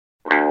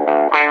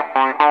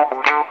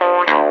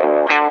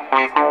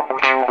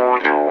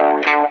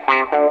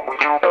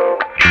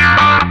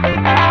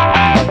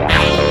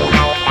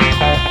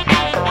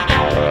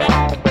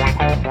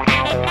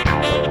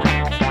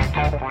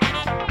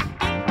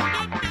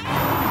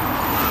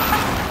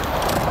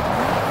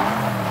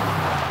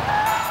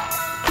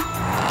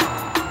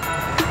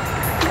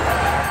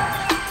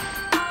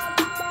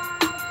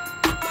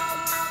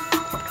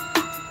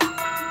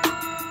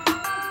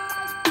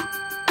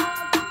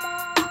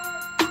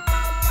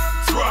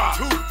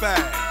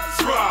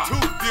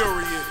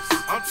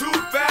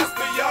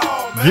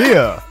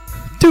Yeah,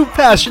 too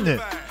passionate,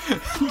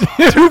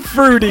 Too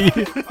fruity.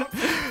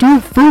 Too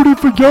fruity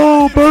for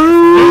y'all,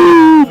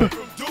 babe.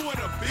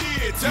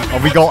 Are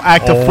we gonna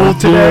act a fool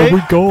today? Yeah,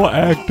 we go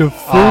act a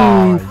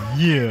fool. Oh,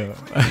 yeah.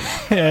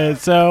 And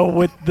so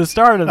with the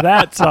start of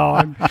that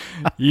song,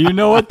 you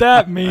know what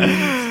that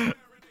means.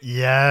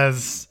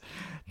 Yes.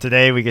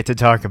 Today we get to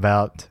talk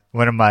about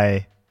one of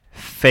my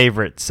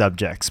favorite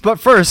subjects. But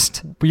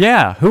first,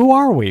 Yeah, who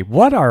are we?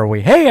 What are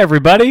we? Hey,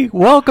 everybody.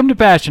 Welcome to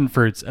Passion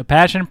Fruits, a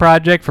passion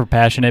project for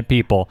passionate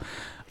people.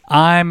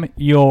 I'm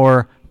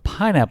your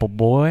pineapple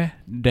boy,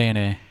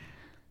 Danny.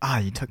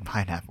 you took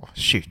pineapple.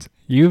 Shoot.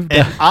 You've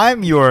And done,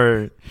 I'm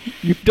your...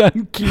 you've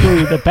done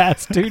Kiwi the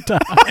past 2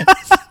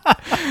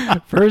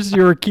 times. First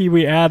you were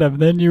Kiwi Adam,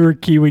 then you were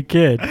Kiwi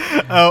Kid.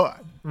 Oh,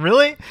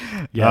 really?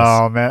 Yes.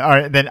 Oh, man. All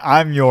right, then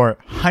I'm your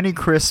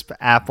Honeycrisp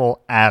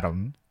Apple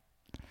Adam.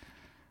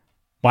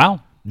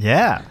 Wow.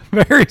 Yeah.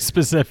 Very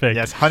specific.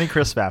 Yes,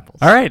 Honeycrisp apples.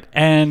 All right,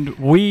 and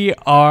we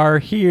are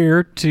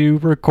here to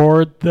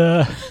record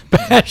the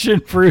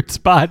Passion Fruits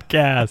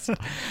podcast.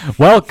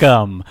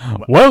 Welcome.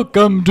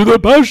 Welcome to the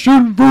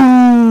Passion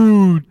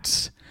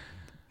Fruits.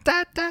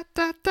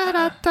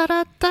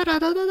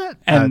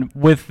 And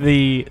with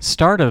the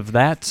start of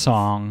that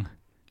song,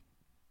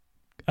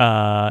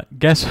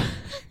 guess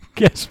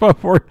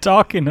what we're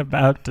talking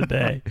about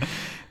today?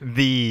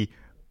 The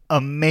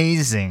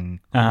amazing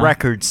Uh-huh.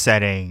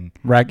 record-setting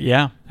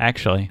Yeah,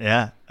 actually.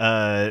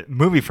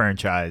 movie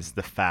franchise,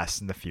 The Fast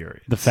and the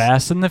Furious. The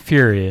Fast and the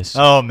Furious.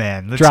 Oh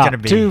man, that's Drop gonna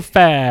be. too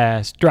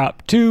fast.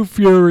 Drop too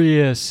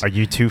furious. Are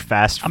you too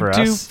fast for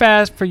I'm us? too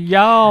fast for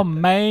y'all,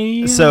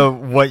 man. So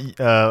what?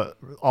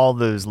 All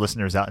those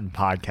listeners out in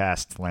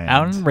podcast land,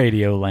 Out in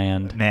Radio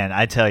Land. man,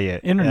 I tell you,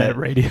 Internet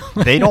radio.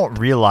 they don't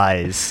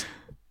realize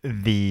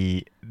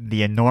the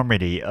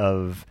enormity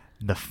of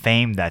the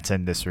fame that's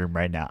in this room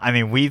right now. I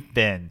mean, we've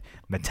been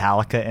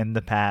Metallica in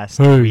the past.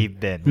 Hey, We've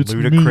been it's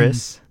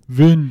Ludacris.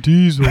 Vin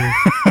Diesel.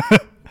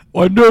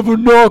 I never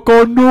knock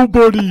on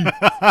nobody.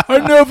 I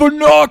never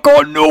knock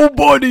on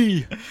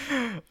nobody.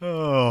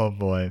 Oh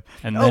boy.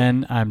 And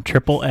then I'm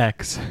Triple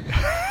X.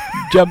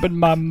 Jumping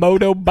my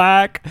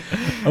motorbike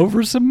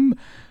over some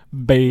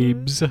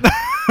babes.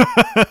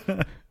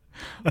 What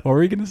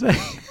were you going to say?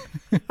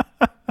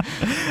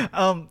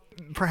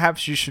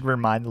 Perhaps you should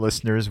remind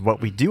listeners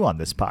what we do on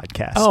this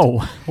podcast.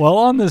 Oh, well,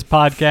 on this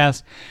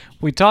podcast,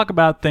 we talk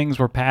about things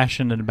we're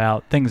passionate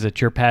about, things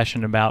that you're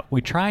passionate about.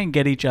 We try and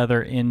get each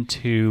other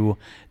into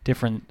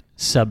different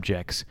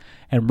subjects.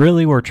 And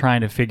really, we're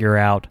trying to figure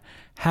out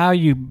how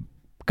you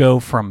go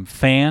from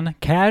fan,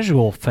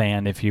 casual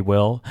fan, if you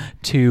will,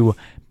 to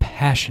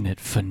passionate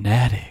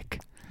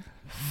fanatic.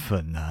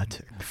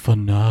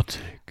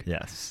 Fanatic.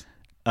 Yes.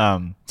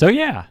 So,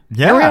 yeah.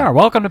 Yeah. Here we are.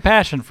 Welcome to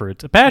Passion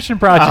Fruits, a passion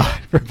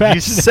project for passionate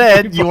You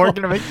said you people. weren't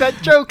going to make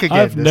that joke again.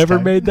 I've this never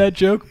time. made that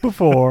joke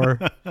before.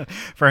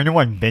 For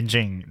anyone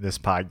binging this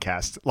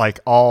podcast, like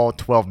all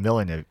 12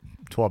 million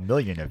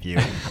of you,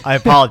 I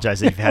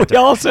apologize if you've had We to.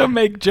 also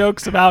make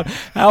jokes about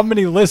how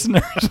many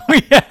listeners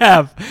we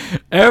have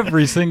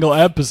every single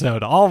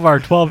episode. All of our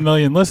 12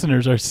 million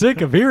listeners are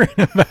sick of hearing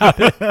about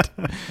it.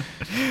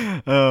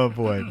 Oh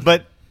boy!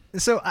 But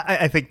so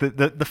I think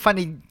the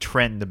funny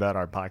trend about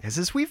our podcast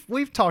is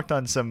we've talked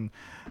on some,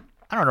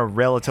 I don't know,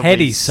 relatively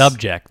Heady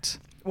subjects.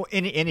 Well,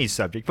 any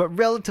subject, but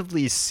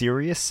relatively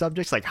serious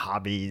subjects like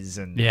hobbies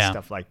and Yeah.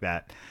 stuff like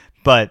that.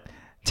 But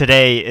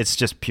today it's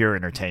just pure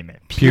entertainment.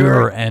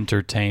 Pure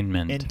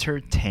entertainment.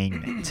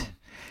 Entertainment.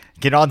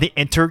 Get on the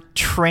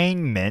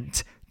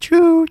entertainment.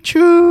 Choo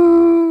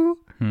choo.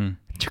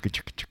 Chugga,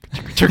 chugga,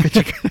 chugga,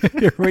 chugga, chugga.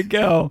 Here we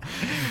go.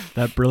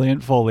 That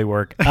brilliant Foley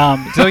work.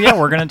 So, yeah,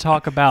 we're going to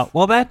talk about,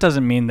 well, that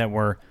doesn't mean that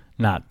we're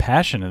not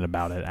passionate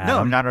about it, No,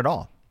 Adam. not at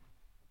all.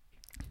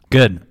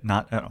 Good.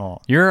 Not at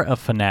all. You're a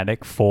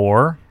fanatic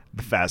for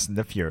The Fast and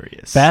the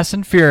Furious. Fast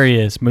and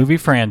Furious movie Oh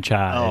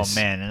franchise.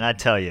 man, and I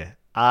tell you,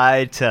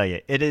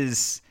 it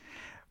is.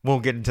 We'll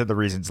get into the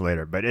reasons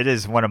later, but it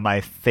is one of my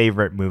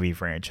favorite movie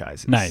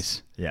franchises.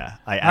 Nice. Yeah.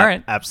 All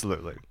right.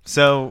 Absolutely.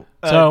 So.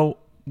 So,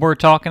 we're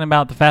talking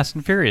about the Fast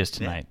and Furious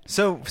tonight.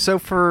 So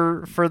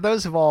for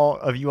those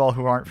of you all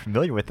who aren't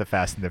familiar with the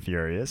Fast and the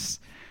Furious,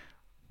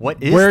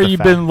 what is Where the you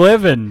Fa- been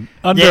living?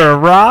 Under Yeah. a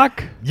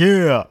rock?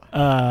 Yeah.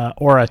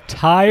 Or a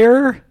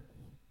tire?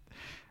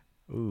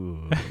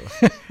 Ooh.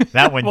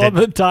 That one Well, did.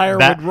 the tire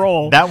that, would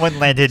roll. That one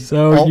landed.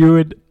 So you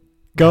would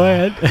go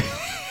ahead.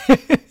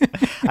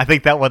 I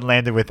think that one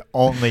landed with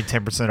only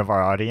 10% of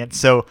our audience,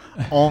 so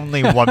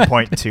only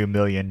 1.2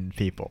 million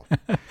people.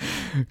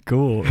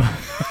 Cool.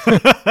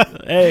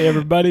 Hey,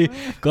 everybody.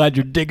 Glad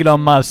you're digging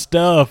on my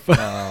stuff.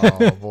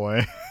 Oh,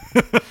 boy.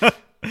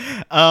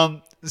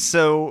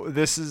 So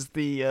this is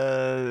the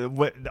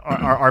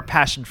our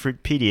passion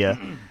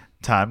fruitpedia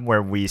time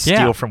where we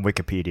steal from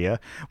Wikipedia,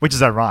 which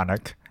is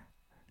ironic.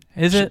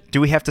 Is it? Do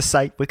we have to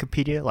cite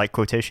Wikipedia, like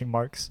quotation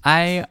marks?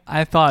 I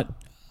thought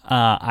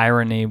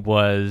irony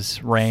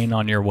was rain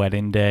on your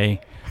wedding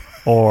day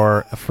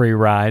or a free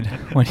ride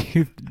when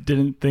you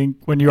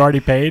already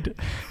paid.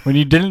 When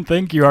you didn't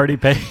think you already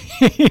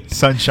paid.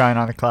 Sunshine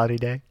on a cloudy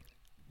day.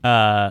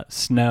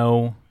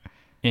 Snow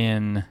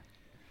in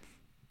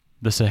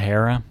the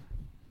Sahara.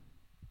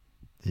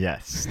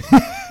 Yes.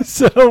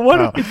 So what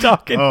are we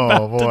talking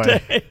about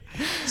today?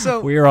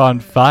 So we're on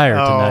fire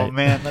tonight. Oh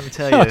man, let me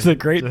tell you, that was a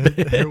great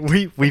bit.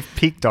 We've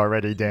peaked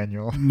already,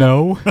 Daniel.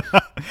 No.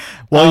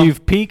 Well,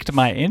 you've piqued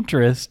my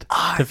interest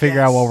to figure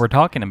out what we're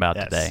talking about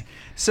today.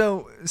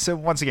 So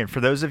once again,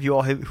 for those of you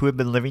all who have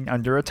been living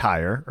under a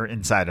tire or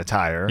inside a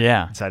tire,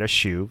 inside a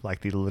shoe,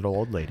 like the little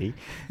old lady,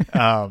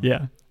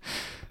 The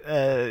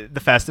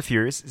Fast and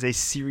Furious is a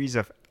series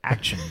of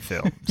action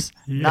films,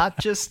 not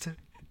just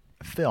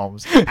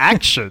films,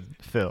 action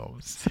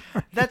films.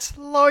 That's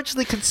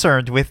largely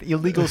concerned with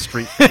illegal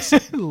street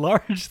racing.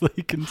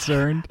 Largely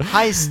concerned.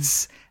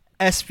 Heists,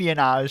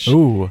 espionage,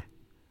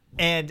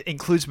 and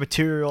includes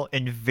material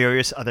in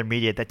various other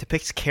media that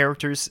depicts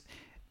characters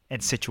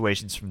and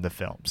situations from the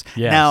films.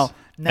 Yes. Now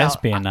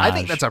espionage. I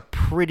think that's a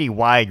pretty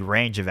wide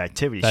range of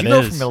activities. That you go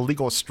is. from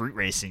illegal street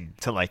racing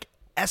to like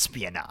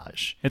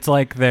espionage. It's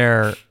like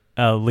they're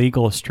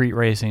legal street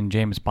racing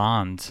James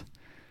Bonds.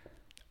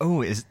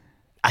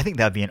 I think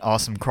that'd be an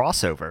awesome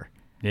crossover.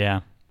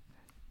 Yeah.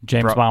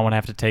 James Bond would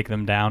have to take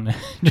them down and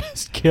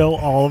just kill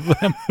all of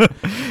them.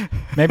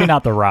 Maybe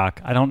not The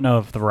Rock. I don't know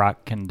if The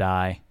Rock can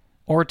die.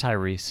 Or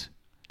Tyrese.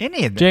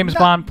 Any of them. James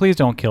Bond, please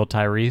don't kill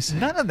Tyrese.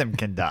 None of them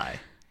can die.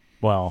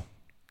 Well,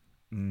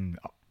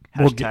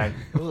 hashtag,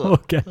 we'll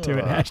get to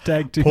it.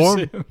 Hashtag too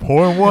soon.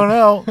 Pour one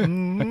out.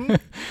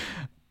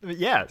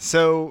 Yeah,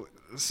 so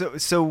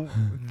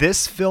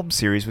this film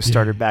series was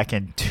started back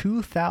in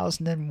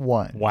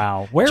 2001.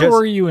 Wow. Where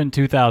were you in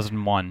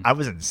 2001? I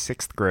was in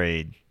 6th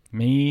grade.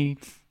 Me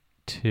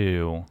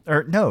too.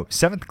 Or no,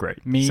 7th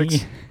grade. Me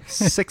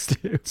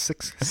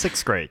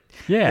sixth grade.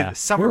 Yeah,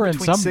 we were in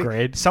some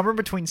grade. Somewhere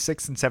between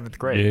 6th and 7th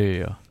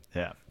grade.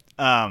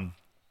 Yeah.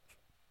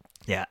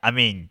 Yeah, I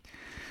mean,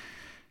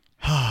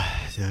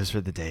 those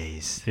were the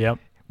days. Yep.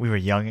 We were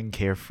young and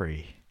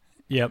carefree.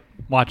 Yep.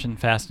 Watching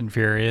Fast and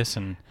Furious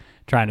and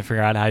trying to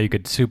figure out how you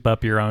could soup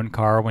up your own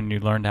car when you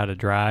learned how to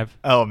drive.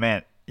 Oh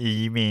man,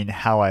 you mean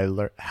how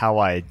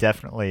I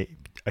definitely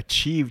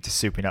achieved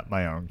souping up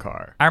my own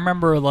car. I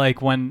remember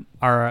like when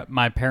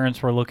my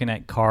parents were looking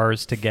at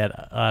cars to get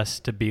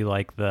us to be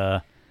like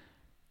the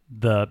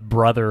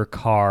brother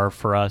car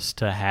for us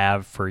to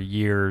have for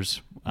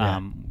years,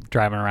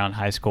 driving around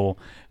high school.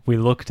 We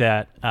looked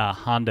at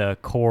Honda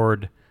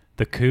Accord,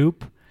 the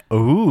coupe.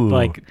 Ooh.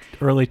 Like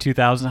early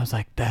 2000s, I was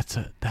like,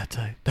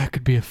 that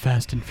could be a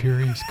Fast and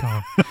Furious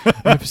car.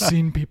 I've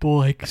seen people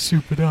like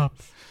soup it up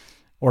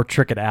or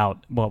trick it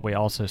out. What we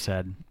also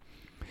said.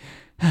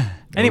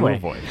 Anyway,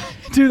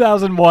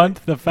 2001,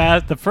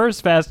 the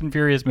first Fast and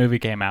Furious movie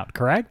came out.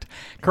 Correct.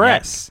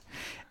 Yes.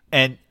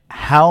 And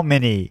how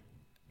many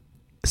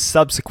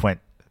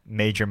subsequent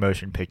major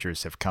motion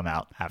pictures have come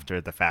out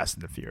after the Fast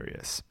and the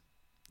Furious?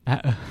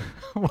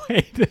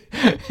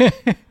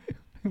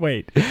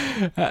 Wait.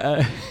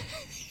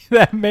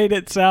 That made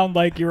it sound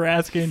like you were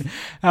asking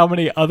how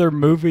many other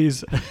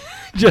movies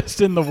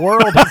just in the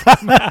world have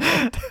come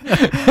out.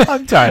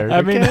 I'm tired.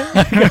 I mean,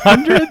 like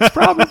hundreds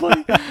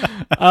probably.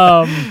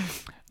 No,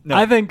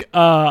 I think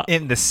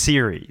in the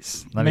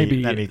series. Let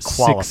maybe me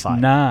qualify.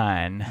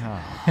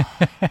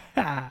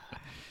 6-9.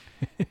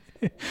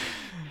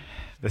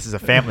 This is a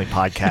family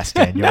podcast,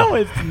 Daniel. No,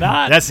 it's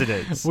not. Yes, it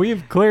is.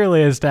 We've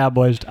clearly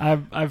established.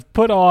 I've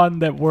put on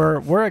that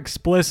we're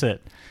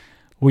explicit.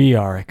 We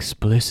are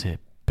explicit,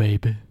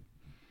 baby.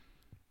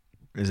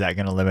 Is that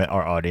going to limit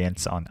our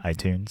audience on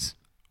iTunes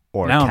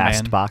or No,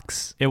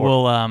 Castbox? It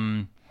will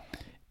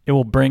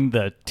bring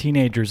the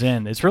teenagers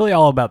in. It's really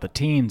all about the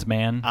teens,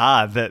 man.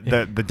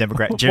 The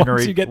demographic generation.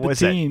 Once you get the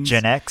teens.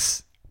 Gen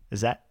X?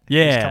 Is that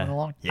Yeah. who's coming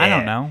along? I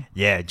don't know.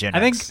 Yeah, Gen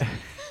I X. think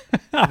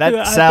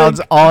That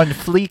sounds on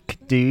fleek,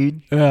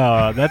 dude.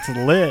 Oh, that's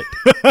lit.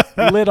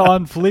 Lit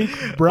on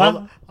fleek, bro.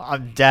 Well,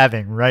 I'm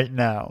dabbing right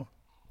now.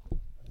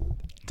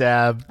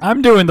 Dab.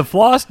 I'm doing the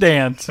floss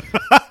dance.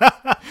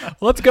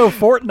 Let's go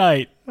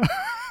Fortnite.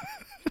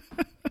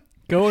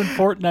 Go in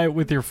Fortnite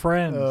with your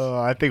friends.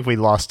 I think we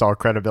lost all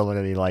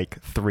credibility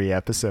like 3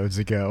 episodes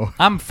ago.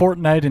 I'm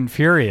Fortnite and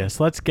Furious.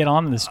 Let's get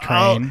on this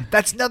train. Oh,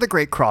 that's another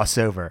great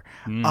crossover.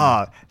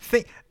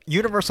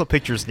 Universal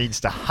Pictures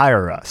needs to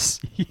hire us.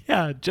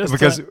 Yeah, just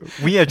because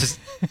we have just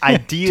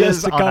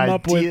ideas just to on come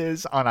up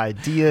ideas on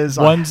ideas.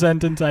 One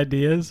sentence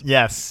ideas.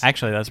 Yes.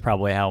 Actually, that's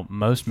probably how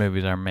most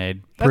movies are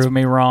made. Prove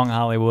me wrong,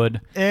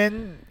 Hollywood.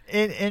 In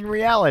in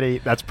reality,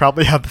 that's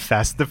probably how the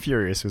Fast and the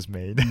Furious was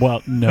made.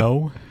 Well,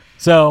 no.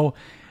 So,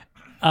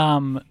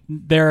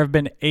 there have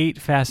been 8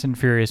 Fast and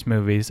Furious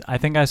movies. I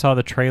think I saw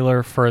the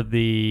trailer for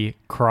the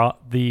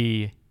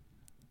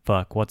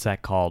what's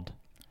that called?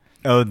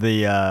 Oh,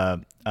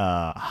 the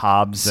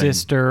Hobbs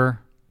sister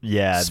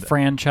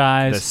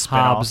franchise,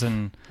 Hobbs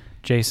and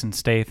Jason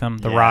Statham,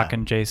 The Rock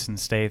and Jason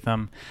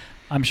Statham.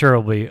 I'm sure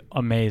it'll be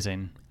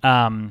amazing.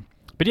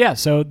 But yeah,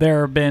 so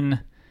there have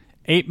been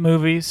 8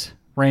 movies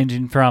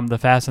ranging from The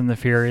Fast and the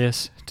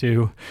Furious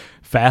to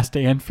Fast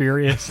and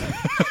Furious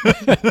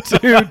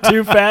to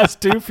Too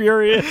Fast, Too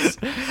Furious.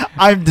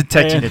 I'm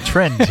detecting a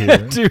trend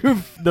here. To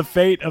The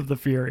Fate of the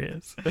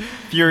Furious.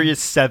 Furious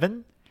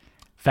 7.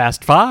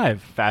 Fast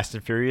 5. Fast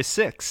and Furious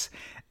 6.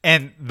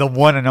 And the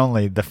one and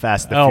only The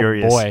Fast and the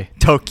Furious. Boy.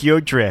 Tokyo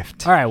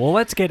Drift. All right, well,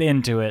 let's get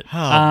into it.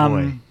 Oh,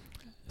 boy.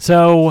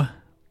 So,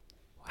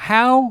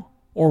 how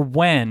or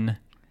when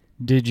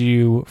did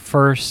you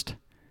first...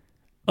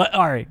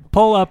 all right,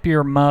 pull up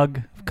your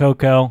mug of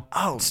cocoa.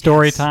 Oh,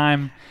 Story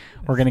time.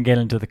 We're going to get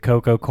into the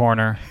cocoa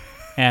corner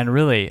and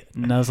really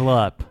nuzzle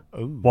up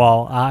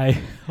while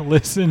I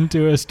listen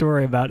to a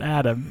story about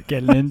Adam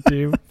getting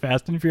into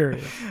Fast and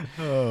Furious.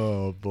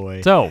 Oh,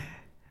 boy.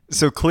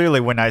 So clearly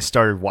when I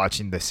started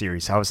watching the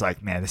series, I was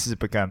like, man, this is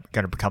going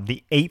to become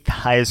the 8th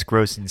highest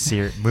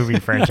grossing movie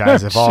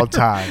franchise of all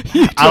time.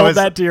 You told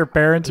that to your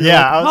parents?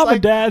 Yeah. Like, Mom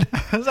and Dad.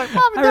 I was like,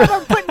 Mom and Dad,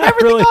 I'm putting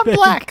everything on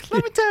black.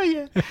 Let me tell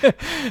you.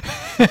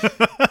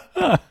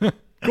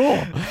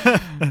 Cool.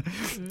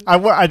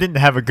 I didn't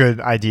have a good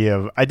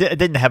idea I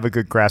didn't have a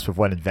good grasp of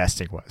what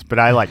investing was, but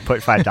I put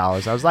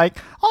 $5. I was like,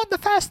 on the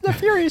Fast and the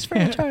Furious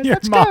franchise. Your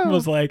let's mom go.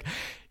 was like,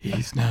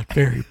 he's not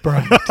very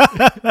bright.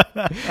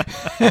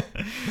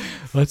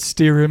 Let's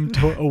steer him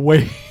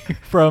away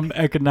from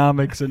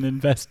economics and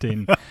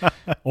investing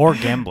or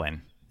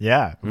gambling.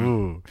 Yeah.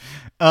 Ooh.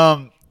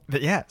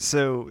 But yeah,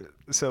 so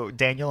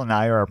Daniel and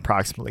I are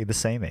approximately the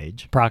same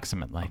age.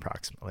 Approximately.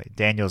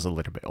 Daniel's a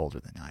little bit older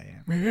than I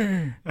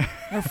am.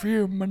 I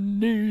feel my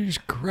knees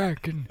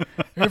cracking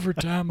every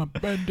time I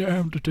bend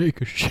down to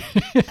take a shit.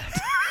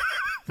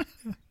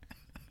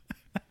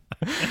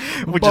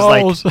 Which is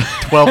like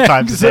 12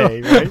 times a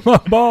day, right? My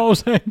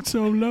balls hang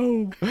so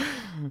low.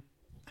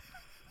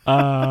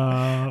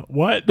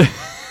 What?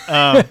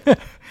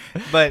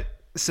 But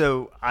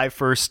so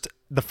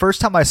the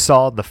first time I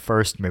saw the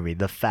first movie,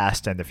 The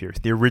Fast and the Furious,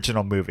 the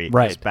original movie,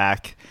 was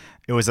back.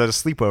 It was at a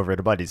sleepover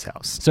at a buddy's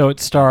house. So it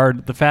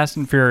starred The Fast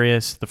and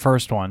Furious. The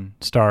first one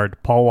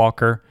starred Paul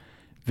Walker,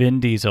 Vin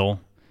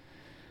Diesel,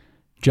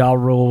 Ja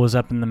Rule was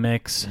up in the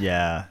mix.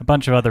 Yeah, a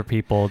bunch of other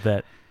people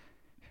that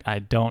I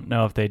don't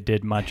know if they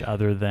did much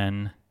other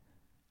than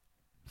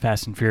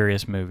Fast and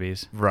Furious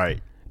movies.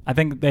 Right. I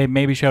think they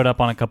maybe showed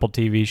up on a couple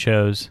TV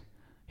shows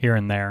here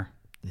and there.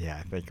 Yeah,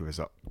 I think it was,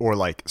 or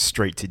like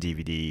straight to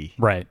DVD.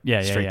 Right.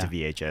 Yeah. Straight to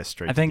VHS.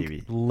 Straight to DVD. I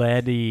think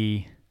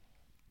Letty,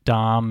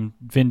 Dom,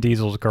 Vin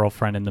Diesel's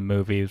girlfriend in the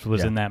movies,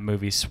 was in that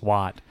movie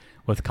SWAT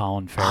with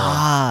Colin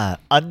Farrell.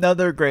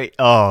 Another great.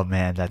 Oh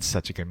man, that's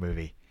such a good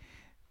movie.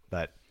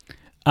 But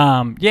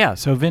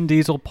so Vin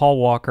Diesel, Paul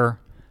Walker,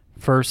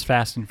 first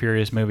Fast and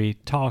Furious movie.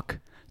 Talk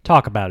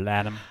about it,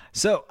 Adam.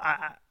 So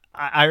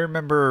I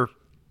remember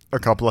a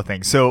couple of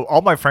things. So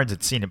all my friends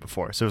had seen it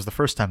before, so it was the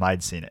first time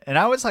I'd seen it, and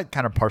I was like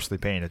kind of partially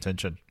paying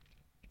attention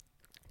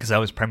because I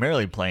was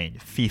primarily playing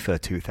FIFA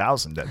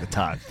 2000 at the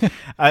time.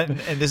 And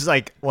this is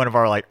like one of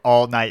our like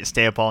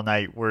stay up all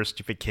night, we're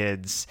stupid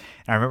kids.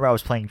 And I remember I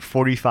was playing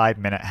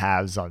 45-minute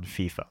halves on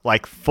FIFA,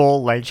 like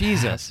full length.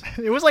 Jesus,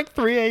 it was like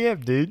 3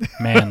 a.m., dude.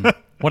 Man,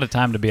 what a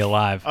time to be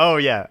alive. Oh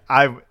yeah,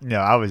 I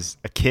was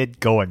a kid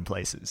going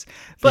places.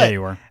 But, yeah,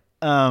 you were.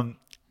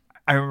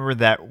 I remember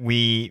that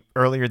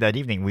earlier that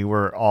evening we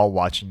were all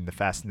watching The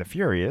Fast and the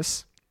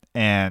Furious,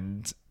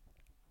 and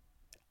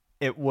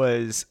it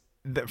was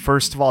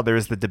first of all there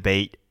was the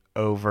debate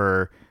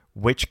over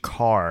which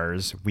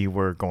cars we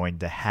were going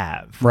to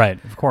have.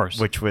 Right, of course.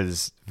 Which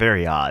was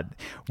very odd.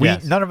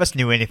 None of us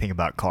knew anything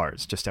about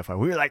cars, just FYI.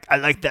 We were like, I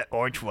like that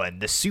orange one,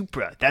 the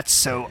Supra. That's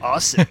so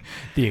awesome.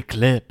 The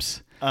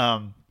Eclipse.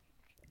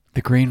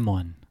 The green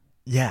one.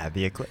 Yeah,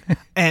 the Eclipse.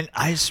 And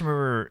I just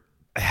remember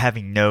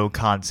having no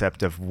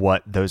concept of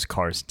what those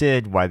cars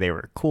did, why they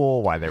were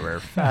cool, why they were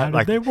fat. How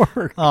did they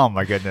work? Oh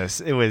my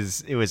goodness. It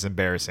was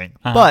embarrassing.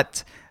 Uh-huh.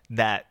 But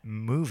that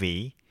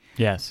movie,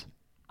 yes,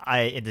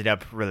 I ended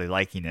up really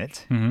liking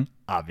it,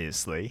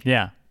 obviously.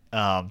 Yeah.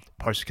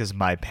 Partially because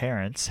my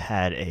parents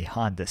had a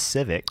Honda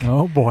Civic.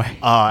 Oh boy.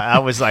 I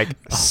was like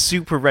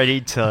super ready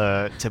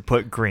to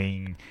put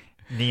green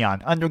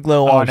neon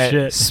underglow on it.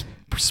 Shit.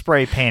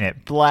 Spray paint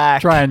it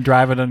black. Try and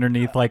drive it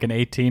underneath like an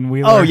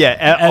 18-wheeler. Oh, yeah.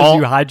 As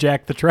you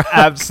hijack the truck.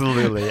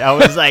 Absolutely. I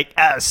was like,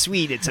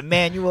 sweet. It's a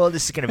manual.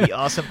 This is going to be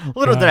awesome.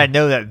 Little did I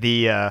know that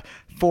the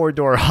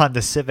 4-door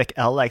Honda Civic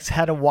LX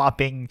had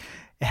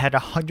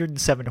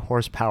 107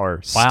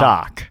 horsepower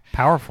stock.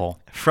 Powerful.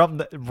 From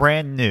the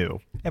brand new.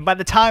 And by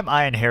the time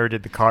I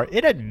inherited the car,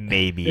 it had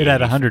maybe... It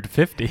had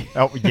 150.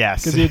 Oh,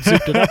 yes. Because he had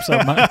souped it up so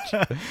much.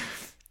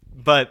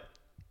 But...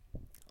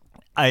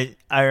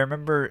 I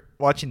remember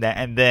watching that,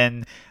 and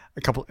then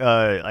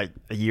a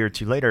year or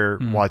two later,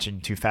 watching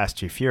Too Fast,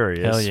 Too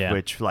Furious,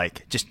 which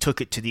like just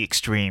took it to the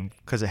extreme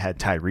because it had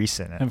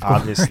Tyrese in it,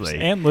 obviously,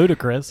 and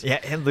Ludacris. Yeah,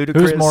 and Ludacris.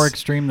 Who's more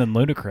extreme than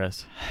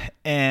Ludacris?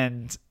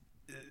 And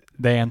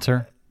the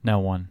answer: no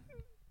one.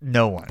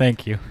 No one.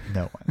 Thank you.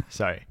 No one.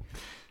 Sorry.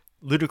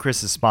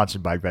 Ludacris is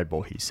sponsored by Red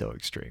Bull. He's so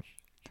extreme.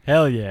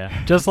 Hell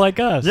yeah, just like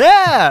us.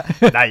 Yeah,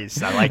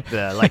 nice. I like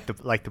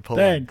the pull.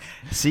 Thanks.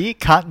 See,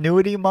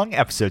 continuity among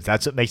episodes.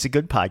 That's what makes a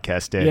good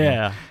podcast, Daniel.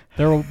 Yeah,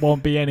 there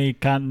won't be any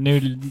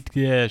continuity.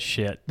 Yeah,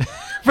 shit.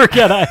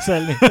 Forget I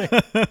said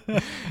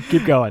anything.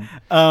 Keep going.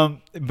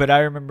 But I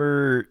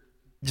remember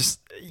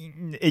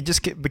it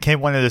just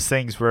became one of those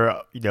things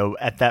where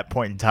at that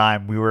point in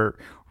time we were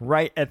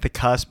right at the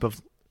cusp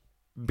of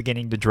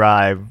beginning to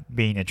drive,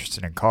 being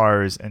interested in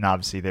cars, and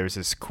obviously there was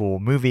this cool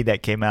movie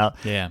that came out.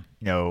 Yeah.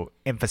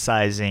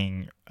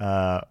 Emphasizing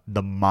the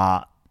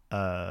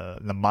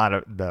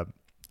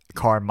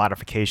car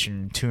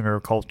modification tuner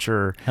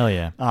culture. Hell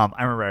yeah.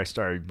 I remember I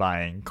started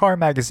buying car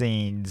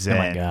magazines and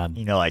my God.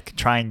 Like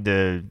trying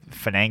to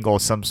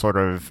finagle some sort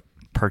of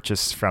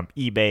purchase from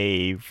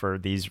eBay for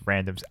these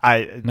randoms.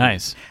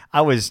 Nice.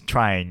 I was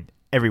trying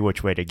every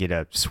which way to get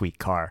a sweet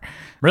car.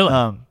 Really?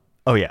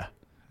 Oh yeah.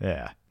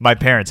 Yeah. My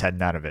parents had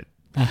none of it.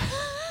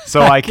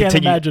 So I can't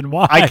imagine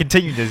why. I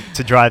continued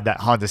to drive that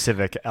Honda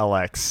Civic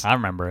LX. I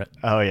remember it.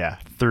 Oh yeah,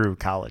 through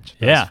college.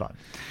 That was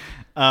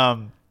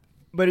fun.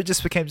 But it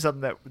just became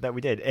something that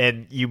we did,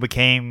 and you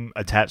became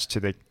attached to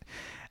the,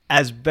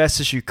 as best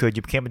as you could.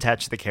 You became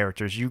attached to the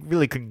characters. You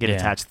really couldn't get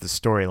attached to the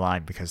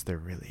storyline because there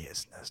really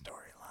is no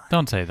storyline.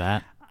 Don't say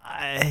that.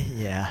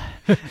 Yeah.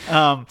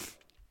 I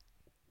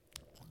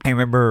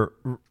remember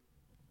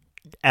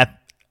at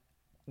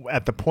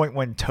the point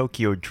when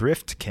Tokyo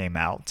Drift came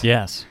out.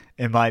 Yes.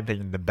 In my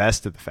opinion, the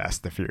best of the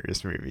Fast and the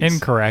Furious movies.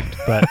 Incorrect,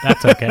 but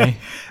that's okay.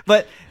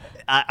 But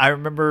I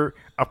remember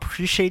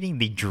appreciating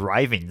the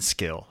driving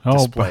skill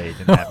displayed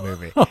in that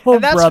movie.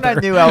 And that's when I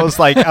knew I was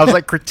like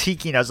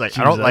critiquing. I was like,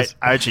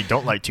 I actually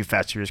don't like Too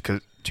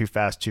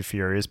Fast, Too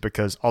Furious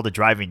because all the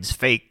driving's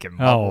fake and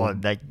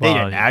they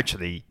didn't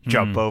actually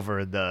jump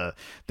over the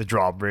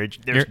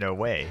drawbridge. There's no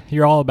way.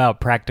 You're all about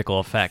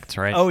practical effects,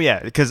 right? Oh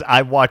yeah, because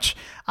I watch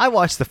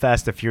the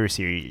Fast and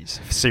Furious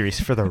series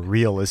for the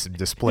realism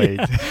displayed.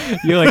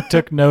 Yeah. You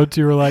took notes.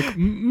 You were like,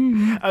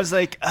 I was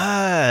like,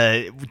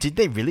 did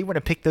they really want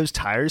to pick those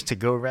tires to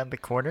go around the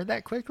corner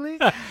that quickly?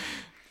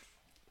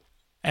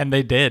 And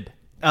they did.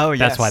 Oh yes,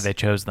 that's why they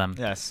chose them.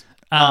 Yes.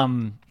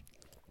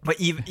 But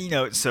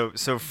even so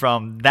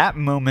from that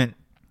moment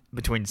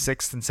between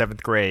 6th and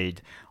 7th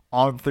grade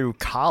on through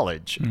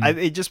college,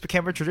 it just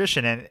became a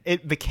tradition, and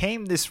it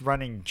became this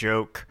running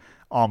joke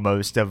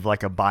almost of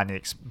like a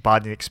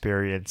bonding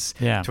experience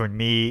between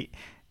me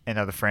and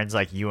other friends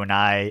like you and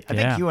I. I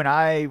think you and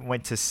I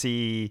went to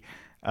see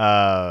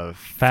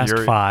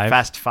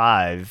Fast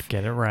Five.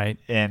 Get it right.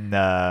 And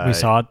we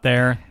saw it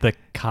there. The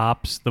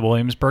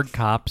Williamsburg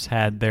cops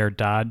had their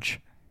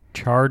Dodge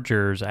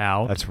Chargers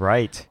out. That's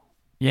right.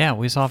 Yeah,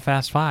 we saw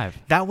Fast Five.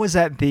 That was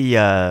at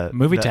the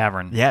movie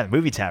tavern. Yeah,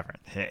 movie tavern.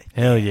 Hey.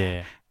 Hell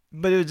yeah.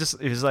 But it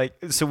was like,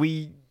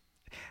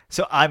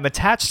 so I'm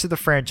attached to the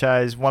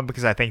franchise, one,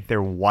 because I think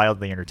they're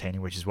wildly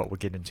entertaining, which is what we'll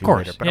get into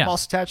later. But I'm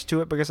also attached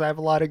to it because I have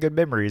a lot of good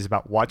memories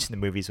about watching the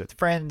movies with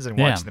friends and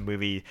watching the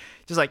movie.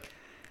 Just like,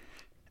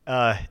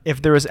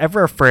 if there was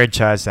ever a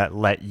franchise that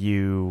let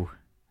you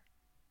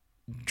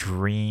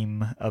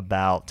dream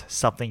about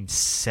something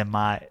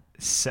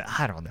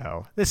I don't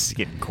know. This is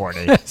getting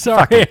corny.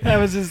 Sorry, I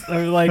was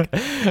like,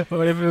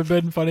 would it have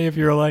been funny if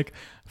you were like,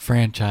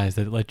 franchise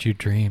that let you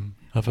dream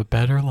of a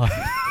better life,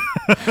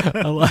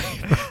 a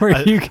life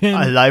where you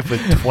can, a life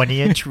with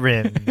 20-inch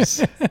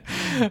rims,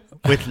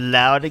 with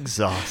loud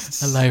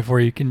exhausts, a life where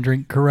you can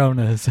drink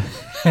Coronas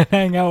and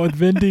hang out with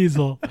Vin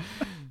Diesel.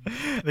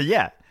 But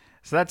yeah,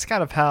 so that's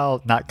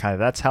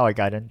that's how I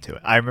got into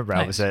it. I remember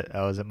I was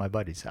at my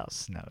buddy's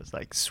house, and I was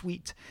like,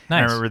 sweet.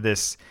 Nice. I remember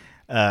this.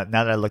 Now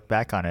that I look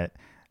back on it,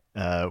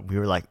 we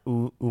were like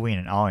oohing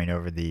and awing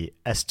over the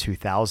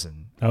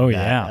S2000. Oh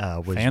yeah,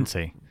 was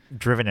fancy.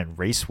 Driven in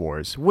Race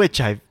Wars, which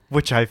I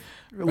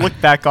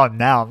look back on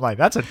now. I'm like,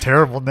 that's a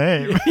terrible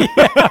name.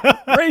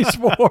 Race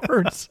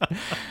Wars.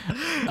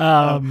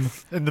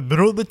 In the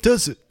middle of the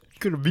desert,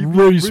 gonna be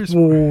Race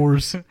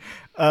Wars.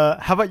 How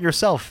about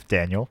yourself,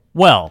 Daniel?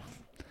 Well,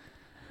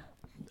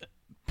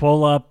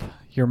 pull up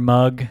your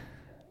mug.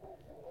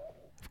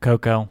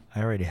 Cocoa.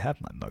 I already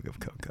have my mug of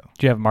cocoa.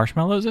 Do you have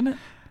marshmallows in it?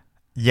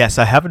 Yes,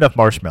 I have enough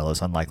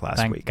marshmallows, unlike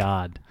last week. Thank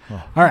God.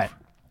 Oh. All right.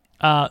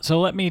 So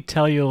let me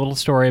tell you a little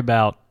story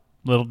about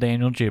little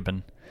Daniel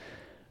Jubin.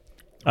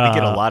 We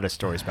get a lot of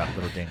stories about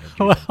little Daniel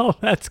Jubin. Well,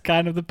 that's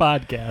kind of the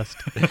podcast.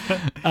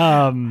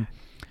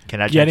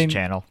 Can I change the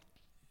channel?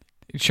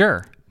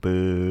 Sure.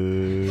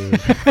 Boo.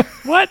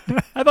 What?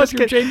 I thought you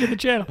were changing the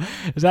channel.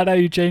 Is that how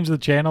you change the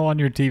channel on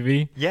your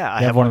TV? Yeah.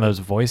 I have one of those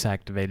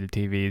voice-activated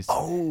TVs.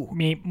 Oh.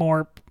 Meet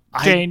more.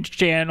 Change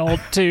channel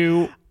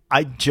to.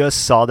 I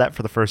just saw that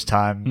for the first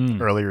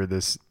time earlier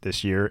this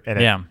year,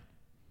 and it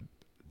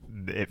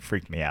it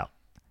freaked me out.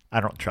 I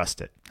don't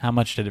trust it. How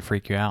much did it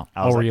freak you out?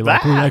 Or were you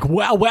like,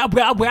 wow, wow,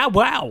 wow, wow,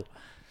 wow?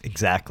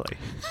 Exactly.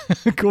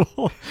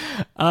 Cool.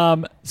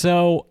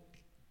 So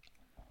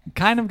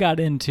kind of got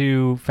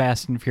into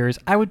Fast and Furious.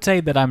 I would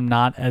say that I'm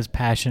not as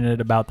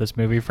passionate about this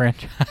movie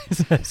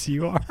franchise as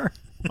you are.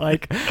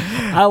 Like,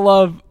 I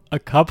love a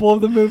couple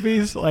of the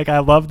movies. Like, I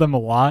love them a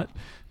lot,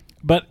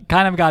 but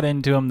kind of got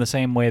into them the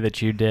same way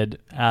that you did.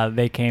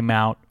 They came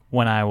out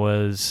when I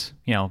was,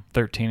 12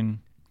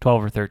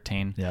 or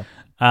 13. Yeah.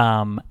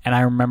 And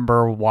I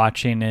remember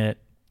watching it,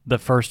 the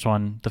first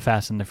one, The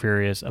Fast and the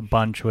Furious, a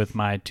bunch with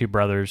my two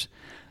brothers.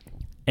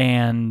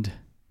 And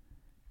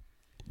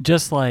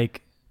just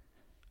like,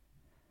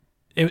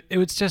 it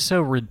was just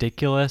so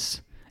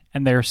ridiculous.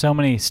 And there are so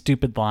many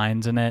stupid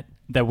lines in it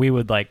that we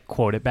would like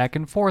quote it back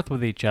and forth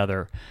with each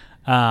other.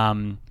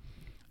 And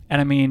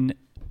I mean,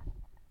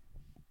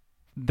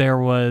 there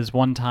was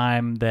one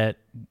time that,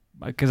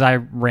 because I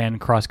ran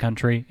cross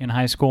country in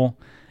high school,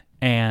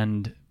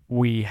 and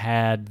we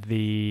had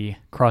the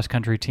cross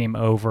country team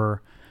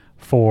over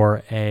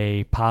for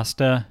a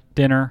pasta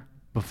dinner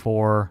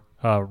before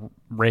a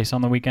race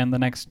on the weekend the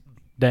next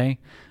day.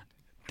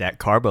 That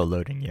carbo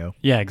loading, yo.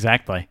 Yeah,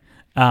 exactly.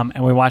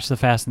 And we watched The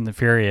Fast and the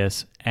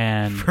Furious,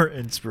 and for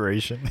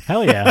inspiration.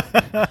 Hell yeah.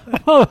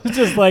 Well, it's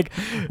just like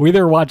we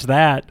either watch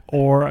that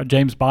or a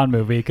James Bond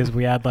movie, because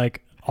we had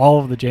like all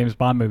of the James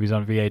Bond movies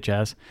on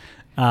VHS.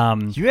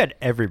 You had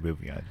every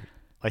movie on.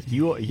 Like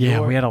you. Yeah,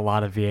 we had a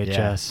lot of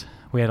VHS. Yeah.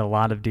 We had a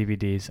lot of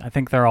DVDs. I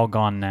think they're all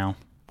gone now.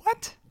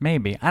 What?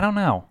 Maybe. I don't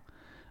know.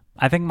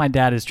 I think my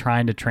dad is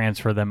trying to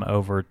transfer them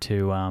over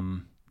to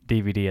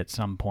DVD at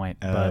some point.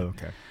 But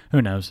okay.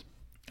 Who knows?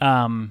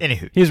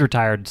 Anywho, he's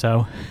retired,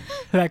 so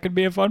that could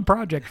be a fun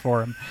project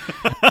for him.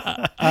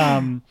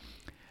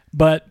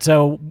 But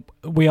so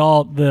we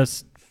all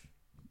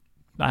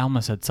I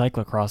almost said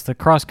cyclocross. The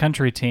cross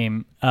country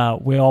team.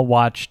 We all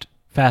watched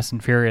Fast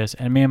and Furious,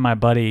 and me and my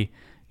buddy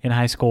in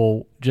high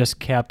school just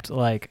kept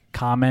like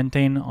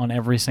commenting on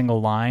every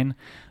single line.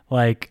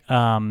 Like,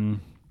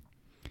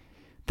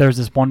 there's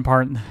this one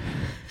part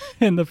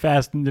in the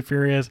Fast and the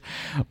Furious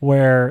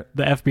where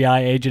the FBI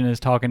agent is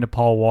talking to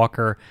Paul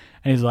Walker,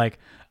 and he's like,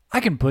 I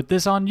can put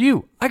this on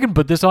you. I can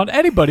put this on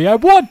anybody I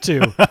want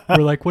to. We're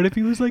like, what if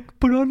he was like,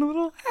 put on a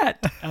little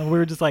hat? And we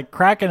were just like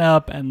cracking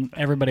up, and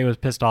everybody was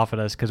pissed off at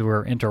us because we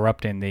were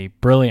interrupting the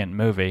brilliant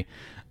movie.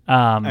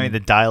 I mean, the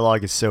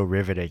dialogue is so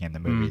riveting in the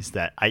movies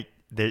that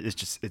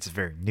it's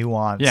very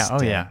nuanced. Yeah.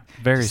 Oh yeah.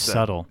 Very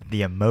subtle.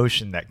 The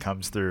emotion that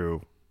comes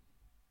through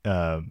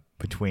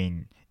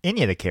between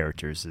any of the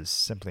characters is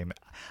simply.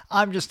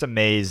 I'm just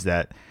amazed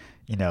that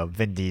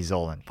Vin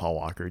Diesel and Paul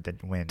Walker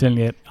didn't win. Didn't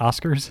get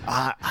Oscars.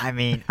 I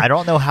mean, I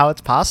don't know how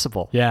it's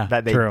possible. Yeah,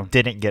 that they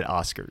didn't get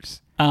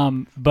Oscars.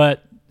 And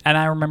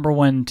I remember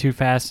when Too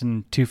Fast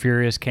and Too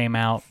Furious came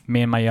out.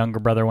 Me and my younger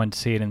brother went to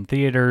see it in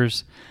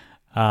theaters.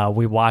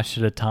 We watched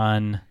it a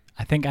ton.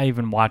 I think I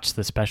even watched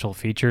the special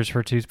features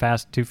for Too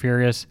Fast, Too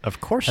Furious.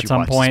 Of course, at you some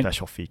watched point. The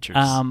special features.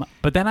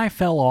 But then I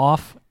fell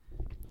off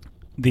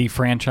the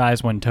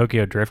franchise when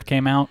Tokyo Drift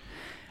came out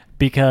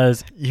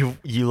because you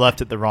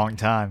left at the wrong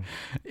time.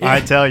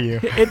 I tell you,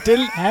 it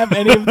didn't have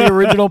any of the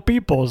original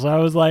people. So I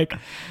was like,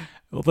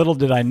 little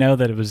did I know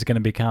that it was going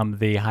to become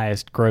the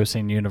highest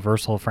grossing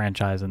Universal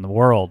franchise in the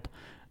world.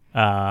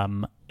 Yeah,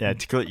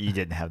 you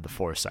didn't have the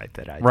foresight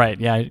that I did. Right,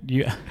 yeah.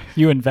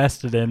 You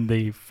invested in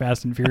the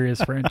Fast and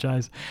Furious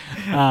franchise.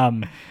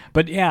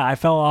 But yeah, I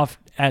fell off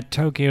at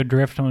Tokyo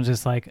Drift and was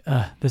just like,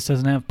 this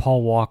doesn't have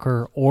Paul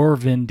Walker or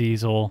Vin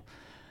Diesel,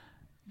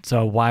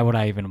 so why would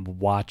I even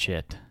watch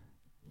it?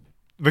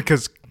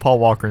 Because Paul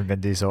Walker and Vin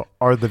Diesel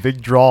are the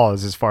big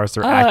draws as far as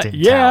their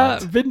acting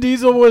talent. Vin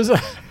Diesel was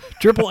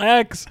Triple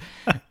X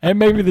and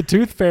maybe the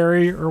Tooth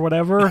Fairy or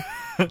whatever.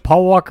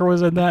 Paul Walker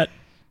was in that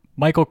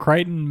Michael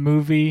Crichton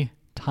movie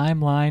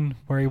Timeline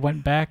where he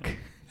went back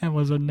and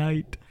was a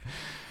knight.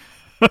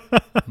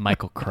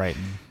 Michael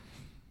Crichton.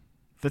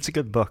 That's a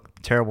good book.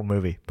 Terrible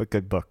movie, but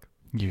good book.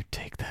 You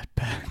take that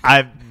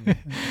back.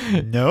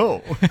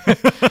 No.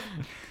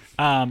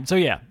 So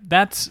yeah,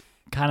 that's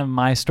kind of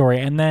my story.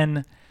 And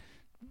then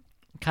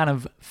kind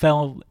of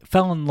fell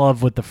in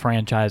love with the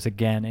franchise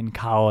again in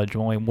college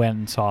when we went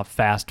and saw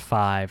Fast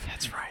Five.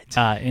 That's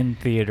right. In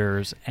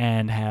theaters,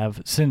 and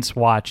have since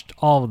watched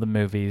all of the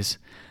movies,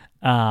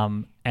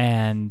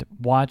 and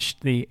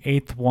watched the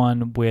 8th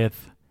one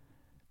with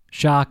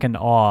shock and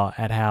awe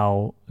at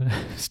how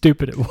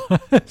stupid it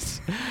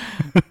was,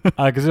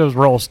 because it was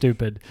real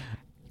stupid.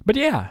 But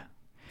yeah,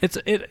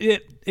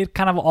 it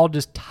kind of all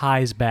just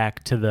ties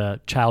back to the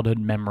childhood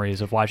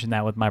memories of watching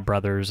that with my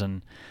brothers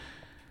and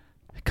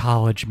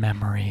college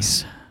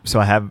memories. So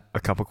I have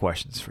a couple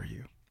questions for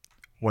you.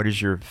 What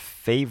is your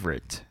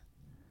favorite,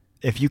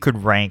 if you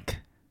could rank?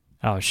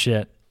 Oh,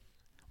 shit.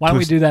 Why don't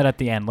we do that at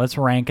the end? Let's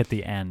rank at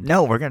the end.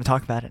 No, we're going to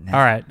talk about it now.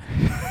 All right.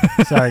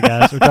 Sorry,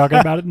 guys. We're talking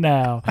about it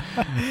now.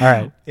 All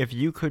right. If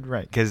you could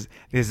rank, because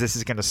this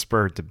is going to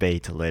spur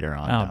debate later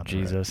on. Oh,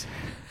 Jesus.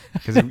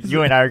 Because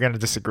you and I are going to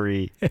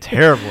disagree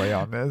terribly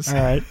on this. All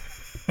right.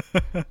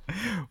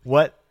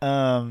 What,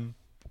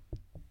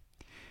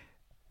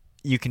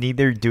 you can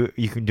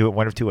do it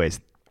one of two ways.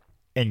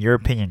 In your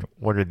opinion,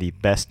 what are the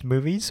best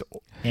movies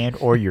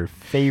or your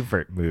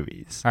favorite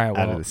movies out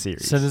of the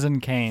series?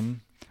 Citizen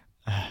Kane.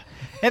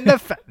 And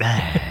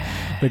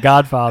The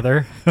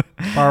Godfather,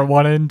 part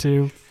 1 and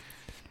 2.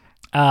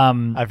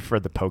 I prefer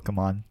the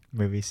Pokemon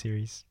movie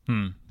series.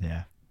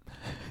 Yeah.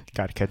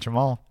 Got to catch them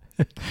all.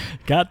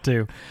 Got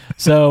to.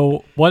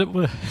 So what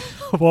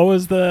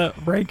was the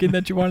ranking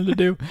that you wanted to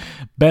do?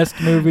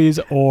 Best movies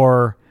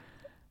or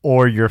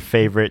your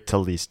favorite to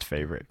least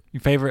favorite?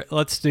 Your favorite.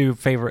 Let's do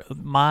favorite.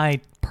 My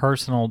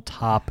personal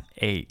top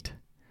 8.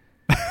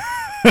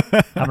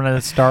 I'm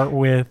gonna start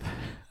with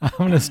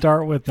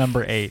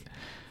number 8.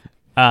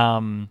 I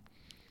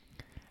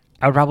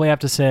would probably have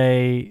to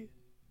say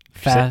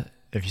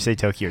If you say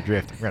Tokyo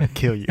Drift, I'm going to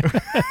kill you.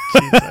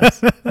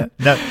 Jesus.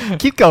 No,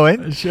 keep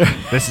going. Sure.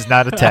 This is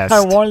not a test.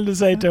 I wanted to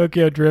say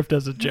Tokyo Drift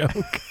as a joke,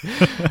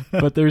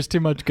 but there's too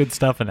much good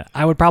stuff in it.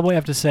 I would probably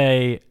have to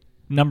say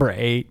number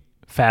 8,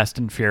 Fast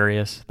and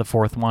Furious, the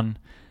 4th one.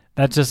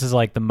 That just is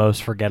like the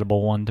most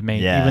forgettable one to me.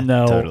 Yeah, even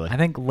though totally. I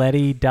think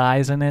Letty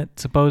dies in it,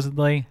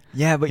 supposedly.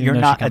 Yeah, but you're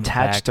not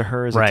attached to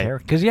her as a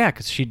character.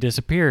 Because she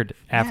disappeared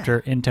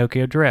in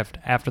Tokyo Drift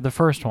after the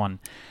first one.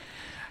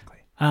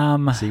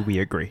 See, we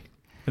agree.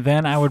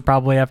 Then I would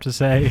probably have to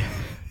say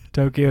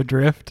Tokyo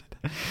Drift.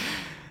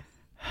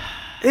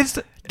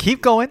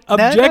 Keep going.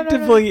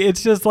 Objectively,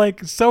 it's just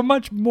like so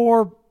much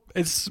more.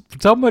 It's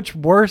so much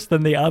worse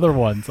than the other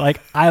ones. Like,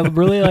 I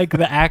really like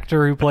the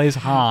actor who plays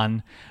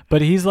Han,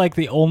 but he's like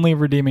the only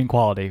redeeming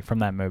quality from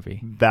that movie.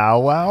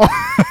 Bow Wow.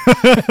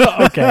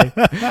 Okay.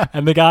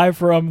 And the guy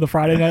from the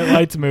Friday Night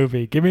Lights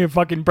movie. Give me a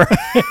fucking break.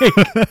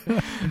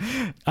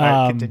 All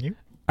right, continue.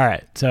 All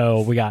right.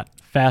 So we got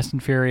Fast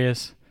and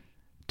Furious,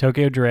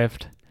 Tokyo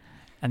Drift,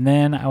 and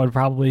then I would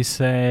probably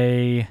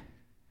say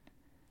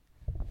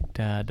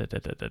Fast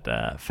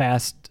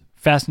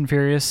and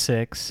Furious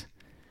 6,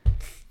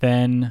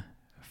 then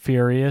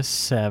Furious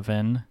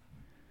 7,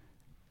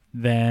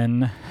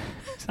 then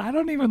I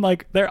don't even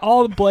they're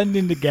all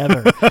blending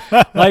together.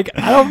 Like,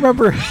 I don't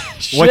remember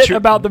shit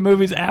about the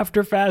movies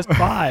after Fast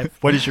 5.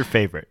 What is your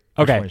favorite?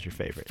 Okay. Which one is your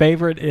favorite?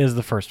 Favorite is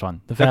the first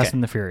one, the Fast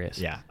and the Furious.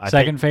 Yeah.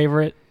 Second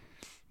favorite,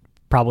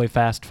 probably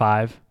Fast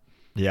 5.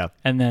 Yeah.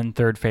 And then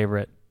third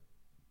favorite,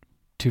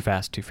 Too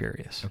Fast, Too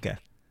Furious. Okay.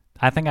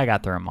 I think I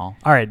got through them all.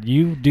 All right,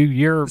 you do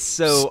your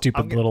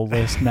stupid little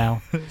list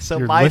now. So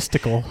your my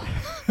listicle.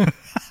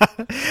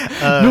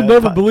 You'll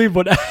never believe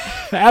what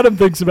Adam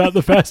thinks about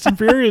the Fast and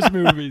Furious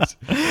movies.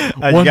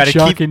 You got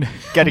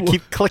to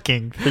keep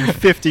clicking through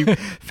 50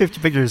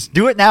 pictures.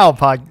 Do it now,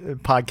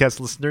 podcast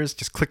listeners.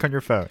 Just click on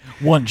your phone.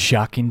 One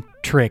shocking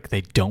trick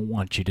they don't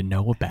want you to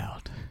know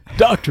about.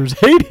 Doctors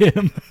hate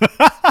him.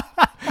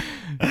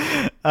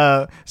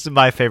 So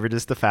my favorite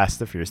is the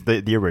Fast and Furious,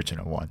 the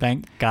original one.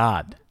 Thank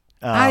God.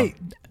 I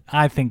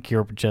think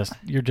you're just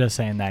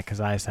saying that because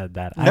I said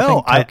that.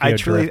 No, I think Tokyo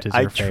Drift is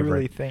your favorite.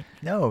 Truly think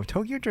no.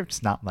 Tokyo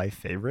Drift's not my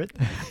favorite.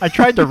 I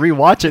tried to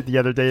rewatch it the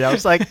other day. I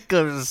was like, it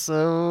was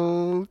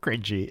so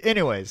cringy.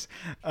 Anyways,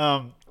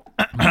 all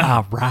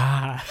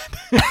right,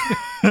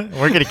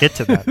 we're gonna get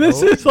to that.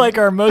 This is like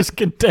our most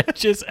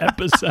contentious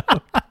episode.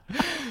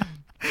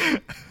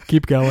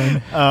 Keep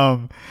going.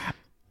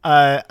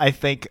 I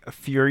think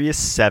Furious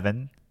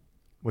 7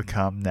 would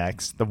come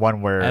next. The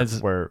one where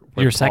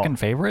your second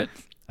favorite?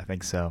 I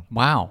think so.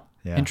 Wow.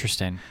 Yeah.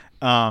 Interesting.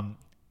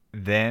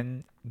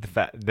 Then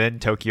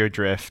Tokyo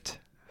Drift,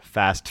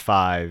 Fast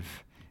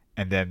 5,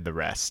 and then the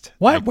rest.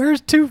 What?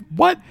 Where's Too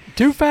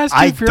Fast,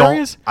 Too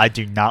Furious? I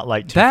do not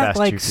like Too Fast,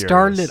 Too Furious. That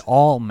started it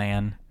all,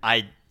 man.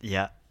 I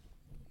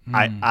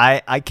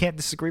can't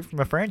disagree from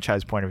a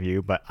franchise point of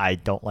view, but I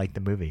don't like the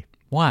movie.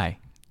 Why?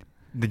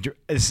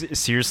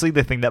 Seriously,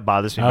 the thing that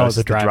bothers me most is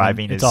the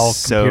driving. It's all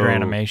computer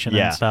animation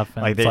and stuff.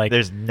 And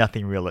there's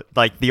nothing real.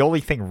 Like, the only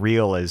thing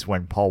real is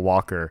when Paul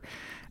Walker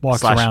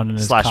walks around in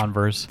his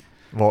Converse.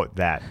 Well,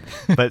 that.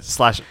 But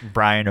 /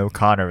 Brian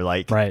O'Connor,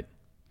 right.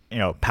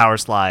 Power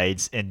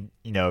slides and,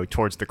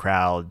 towards the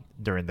crowd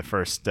during the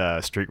first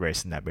street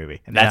race in that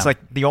movie. And that's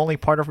the only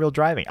part of real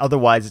driving.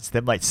 Otherwise, it's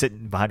them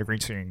sitting behind a green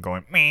screen and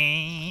going,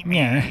 meh,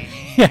 meh.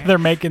 Yeah, they're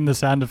making the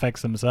sound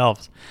effects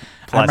themselves.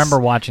 I remember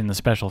watching the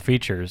special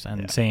features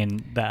and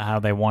seeing how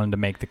they wanted to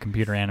make the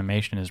computer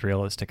animation as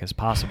realistic as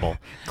possible.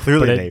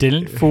 Clearly, but it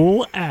didn't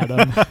fool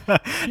Adam.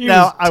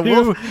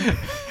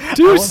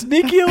 Too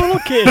sneaky a little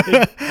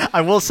kid.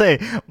 I will say,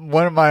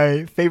 one of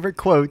my favorite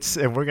quotes,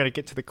 and we're going to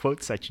get to the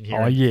quote section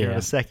here in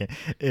a second,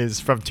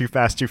 is from Too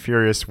Fast, Too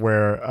Furious,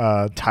 where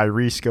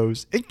Tyrese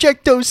goes,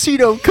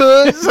 "Ejectocito,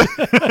 cuz!"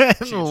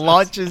 and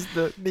launches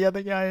the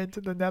other guy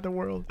into the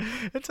netherworld.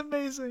 It's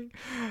amazing.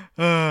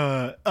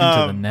 Into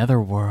the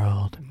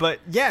netherworld. But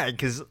yeah,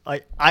 because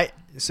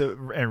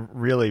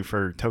really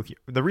for Tokyo,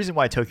 the reason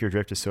why Tokyo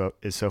Drift is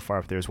so far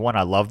up there is, one,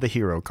 I love the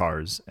hero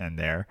cars in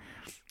there.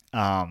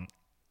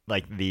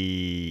 Like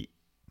the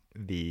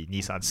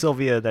Nissan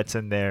Silvia that's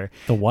in there.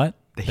 The what?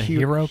 The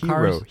hero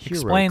cars?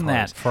 Explain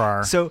that for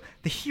our So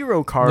the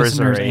hero cars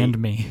listeners and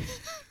me.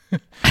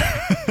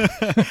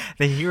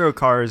 The hero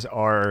cars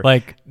are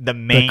like the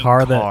main the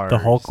car cars. that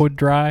the Hulk would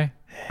drive.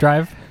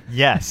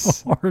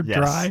 Yes. Or yes.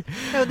 drive.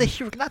 No,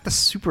 not the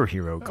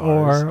superhero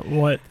cars. Or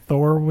what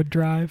Thor would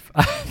drive.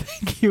 I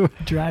think he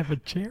would drive a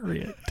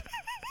chariot.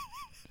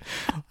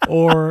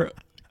 Or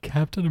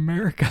Captain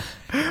America.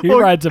 He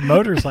rides a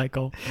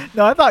motorcycle.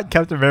 No, I thought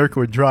Captain America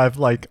would drive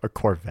like a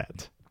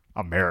Corvette.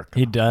 America.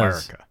 He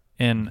does. America.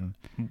 And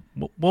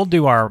we'll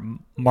do our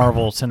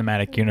Marvel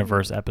Cinematic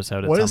Universe episode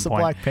at some point. What does the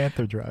Black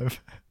Panther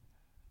drive?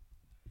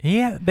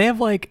 Yeah, they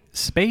have like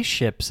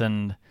spaceships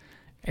and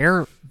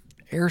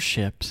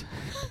airships,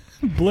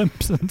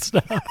 blimps and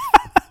stuff.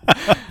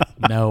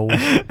 No,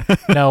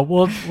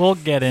 we'll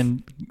get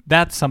in.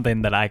 That's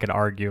something that I could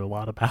argue a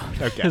lot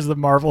about. Okay. Is the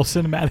Marvel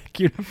Cinematic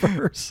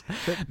Universe?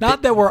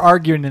 Not that we're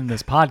arguing in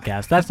this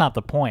podcast. That's not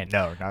the point.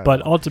 No,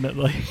 but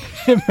ultimately,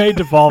 it may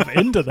devolve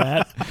into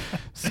that.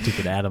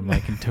 Stupid Adam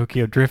liking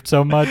Tokyo Drift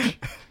so much.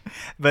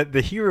 But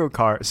the hero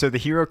car. So the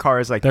hero car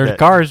is like there's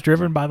cars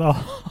driven by the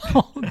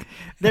Hulk.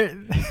 They're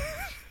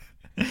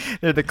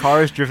the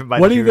cars driven by.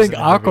 What do you think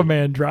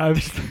Aquaman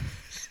drives?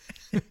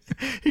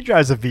 He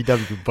drives a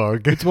VW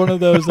Bug. It's one of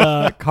those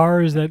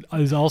cars that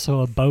is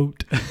also a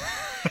boat.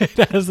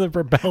 It has the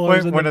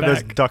propellers in one the of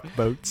back. those duck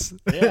boats.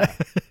 Yeah.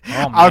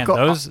 Oh man,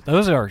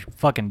 those are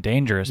fucking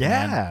dangerous.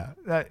 Yeah,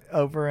 man.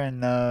 Over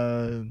in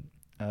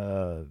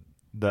the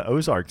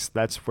Ozarks,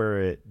 that's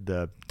where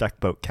the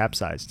duck boat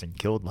capsized and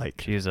killed like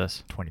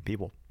 20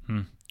 people.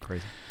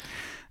 Crazy.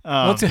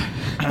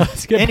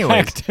 Let's get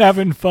back to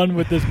having fun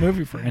with this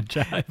movie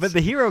franchise. But the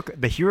hero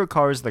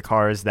cars, the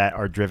cars that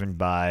are driven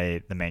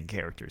by the main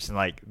characters, and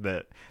like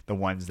the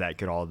ones that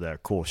get all the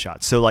cool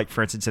shots. So, like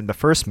for instance, in the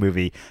first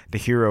movie, the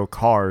hero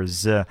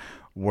cars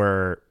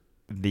were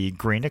the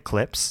green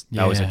Eclipse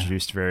that was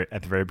introduced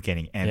at the very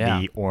beginning,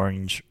 and the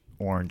orange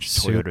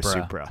Toyota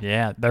Supra.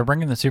 Yeah, they're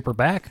bringing the Supra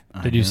back.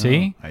 Did you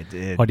see? I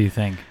did. What do you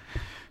think?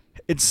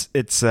 It's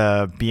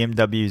a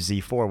BMW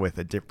Z4 with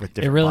different.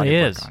 It really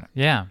bodywork is. on it.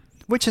 Yeah.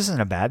 Which isn't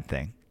a bad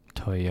thing.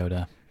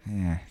 Toyota.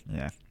 Yeah.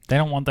 They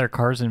don't want their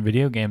cars in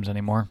video games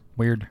anymore.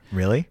 Weird.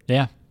 Really?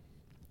 Yeah.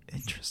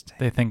 Interesting.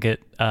 They think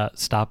it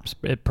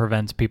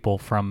prevents people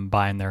from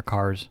buying their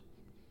cars.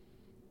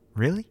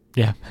 Really?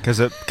 Yeah.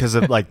 Because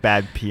of like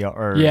bad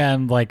PR. Yeah,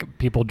 and like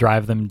people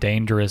drive them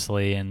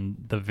dangerously in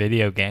the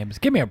video games.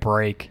 Give me a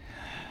break.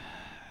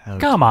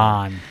 Come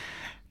on.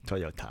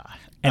 Toyota.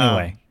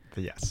 Anyway.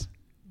 But yes.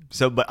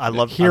 So, but I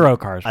love hero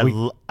cars. I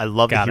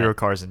love the hero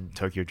cars in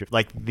Tokyo Drift.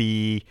 Like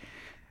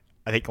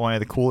I think one of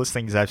the coolest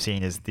things I've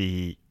seen is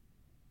the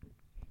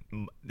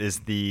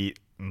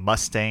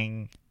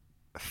Mustang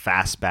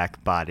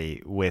fastback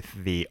body with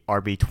the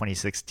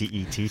RB26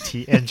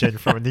 DETT engine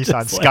from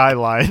Nissan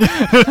Skyline.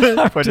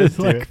 Just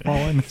like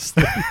falling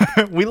asleep.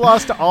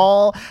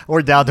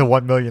 We're down to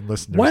 1 million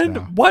listeners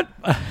now.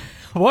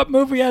 What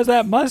movie has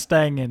that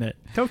Mustang in it?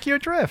 Tokyo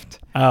Drift.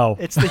 Oh.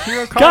 It's the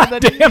hero car.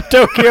 Goddamn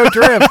Tokyo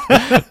Drift.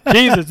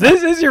 Jesus,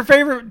 this is your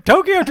favorite.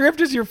 Tokyo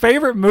Drift is your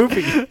favorite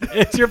movie.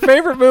 It's your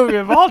favorite movie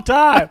of all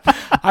time.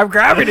 I'm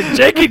grabbing and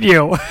shaking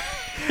you.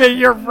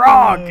 You're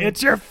wrong.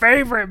 It's your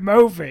favorite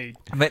movie.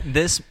 But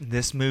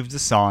this moves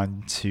us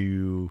on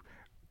to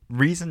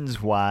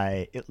reasons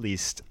why at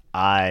least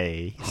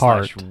why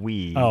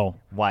we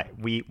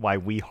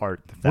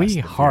heart the Fast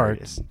and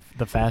Furious.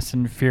 The Fast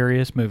and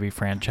Furious movie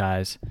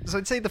franchise. So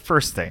I'd say the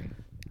first thing.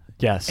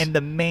 Yes. And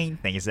the main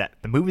thing is that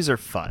the movies are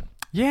fun.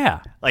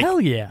 Yeah. Like,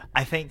 hell yeah.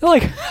 I think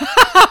like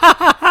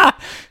fun.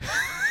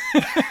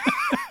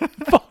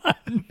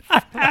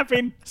 I'm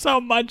having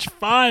so much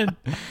fun.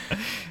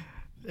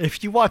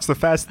 If you watch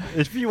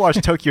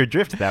Tokyo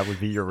Drift, that would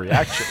be your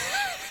reaction.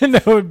 And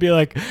that would be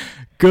like,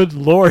 good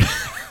Lord,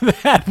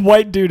 that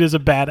white dude is a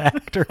bad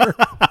actor.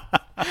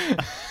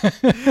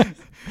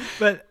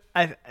 But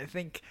I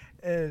think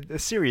a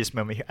serious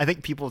moment here. I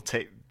think people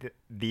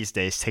these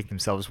days take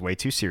themselves way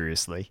too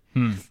seriously,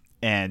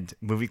 and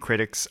movie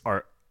critics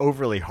are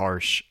overly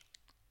harsh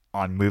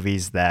on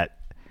movies that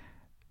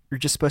are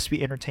just supposed to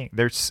be entertaining.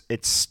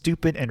 It's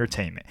stupid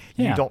entertainment.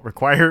 Yeah. You don't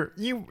require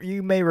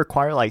you may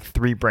require like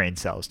 3 brain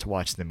cells to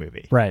watch the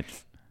movie. Right.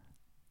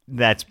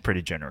 That's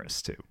pretty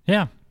generous too.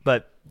 Yeah.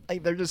 But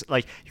like, they're just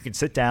like, you can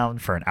sit down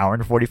for an hour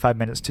and 45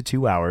 minutes to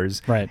 2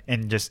 hours, right,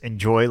 and just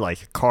enjoy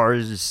like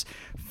cars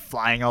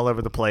flying all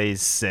over the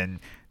place and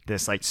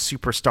this like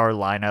superstar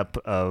lineup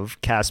of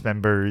cast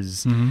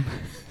members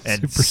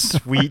and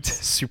sweet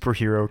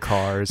superhero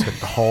cars with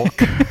the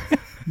Hulk.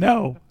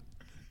 No.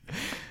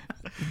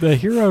 The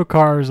hero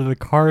cars are the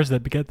cars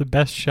that get the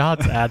best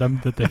shots,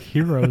 Adam, that the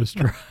heroes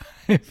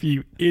drive,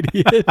 you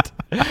idiot.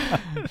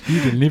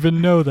 You didn't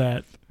even know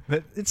that.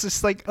 But it's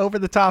just like over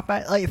the top.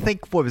 I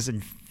think what was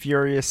in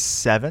Furious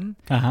 7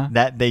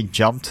 that they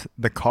jumped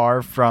the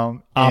car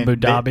from Abu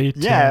Dhabi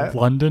to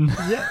London.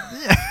 Yeah.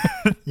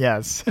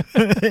 Yes.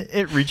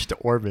 It reached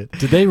orbit.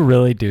 Did they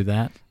really do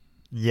that?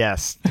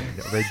 Yes,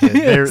 they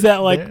did. Is that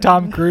like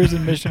Tom Cruise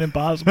in Mission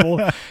Impossible?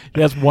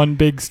 He has one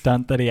big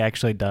stunt that he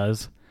actually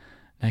does.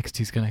 Next,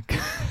 he's going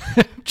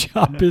to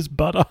chop his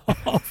butt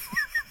off.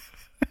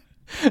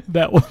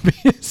 That will be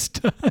his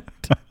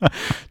stunt.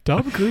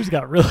 Tom Cruise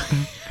got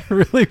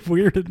really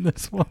weird in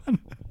this one.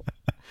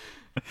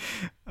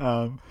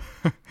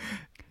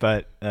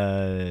 But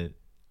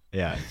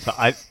yeah. So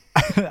I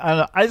don't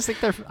know. I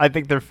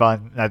think they're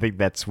fun. I think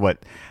that's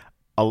what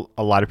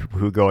a lot of people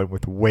who go in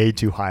with way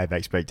too high of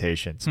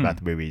expectations about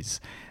the movies.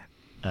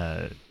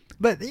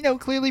 But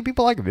clearly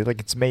people like it.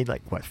 Like it's made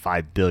like what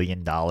 $5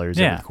 billion over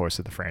the course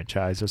of the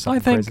franchise or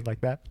something crazy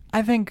like that.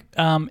 I think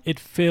it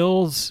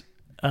fills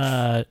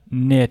a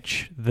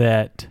niche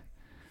that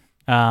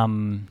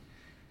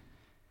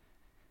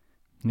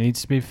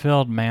needs to be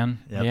filled, man.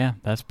 Yep. Yeah,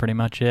 that's pretty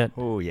much it.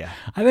 Oh yeah.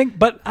 I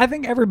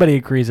think everybody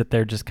agrees that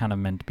they're just kind of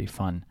meant to be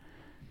fun.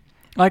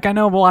 Like I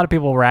know a lot of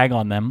people rag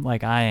on them,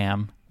 like I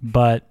am,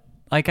 but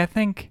like I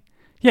think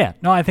you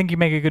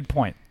make a good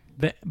point.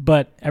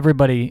 But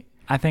everybody,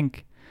 I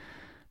think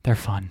they're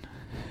fun.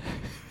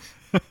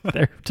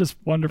 They're just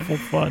wonderful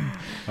fun.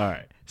 All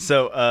right.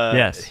 So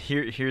yes.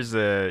 Here's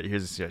a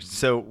suggestion.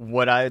 So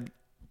what I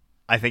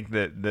think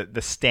the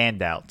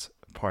standout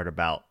part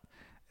about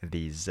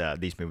these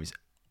movies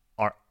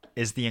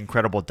is the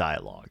incredible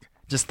dialogue.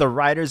 Just the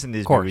writers in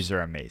these movies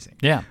are amazing.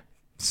 Yeah.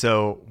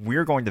 So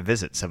we're going to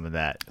visit some of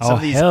that, some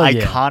of these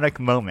iconic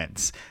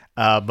moments.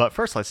 But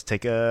first, let's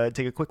take a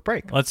quick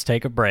break. Let's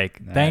take a break.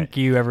 Thank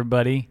you,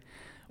 everybody.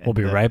 We'll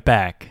be right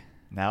back.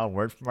 Now, a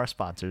word from our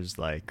sponsors,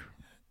 like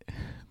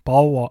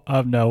Paul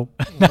Whoa.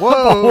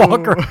 Paul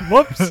Walker.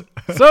 Whoops.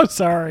 So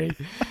sorry.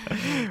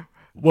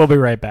 We'll be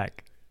right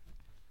back.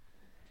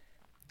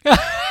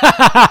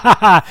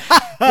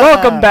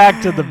 Welcome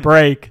back to the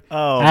break.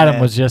 Adam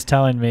was just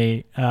telling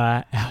me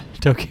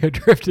Tokyo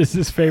Drift is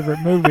his favorite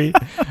movie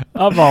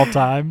of all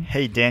time.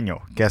 Hey,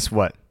 Daniel, guess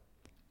what?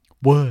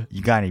 What?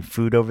 You got any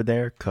food over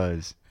there?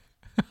 Because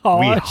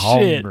we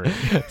hungry.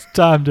 It's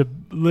time to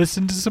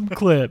listen to some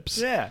clips.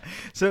 Yeah.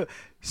 So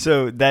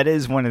that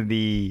is one of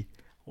the...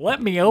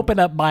 Let me open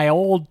up my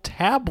old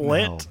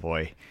tablet. Oh,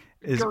 boy.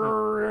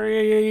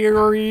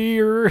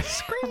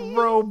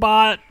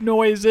 Robot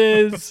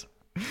noises.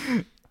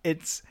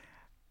 It's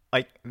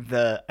like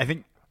I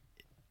think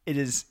it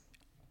is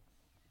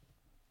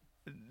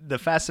the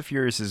Fast and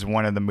Furious is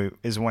one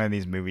of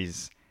these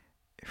movies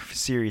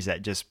series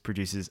that just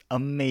produces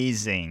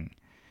amazing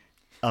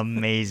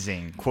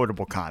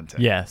quotable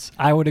content. Yes,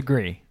 I would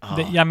agree.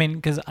 I mean,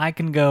 because I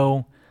can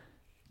go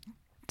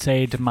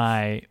say to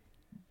my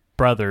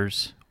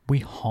brothers, "We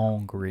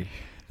hungry."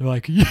 They're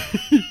like,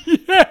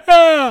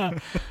 "Yeah,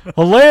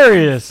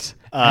 hilarious."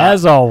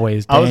 As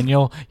always,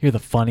 Daniel, you're the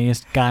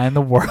funniest guy in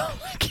the world.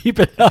 Keep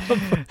it up.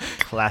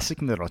 Classic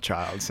middle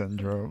child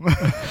syndrome.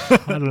 I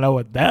don't know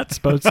what that's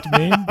supposed to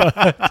mean,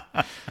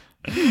 but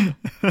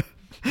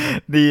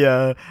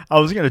I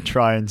was gonna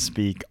try and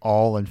speak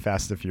all in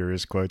Fast and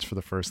Furious quotes for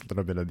the first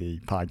little bit of the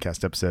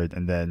podcast episode,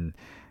 and then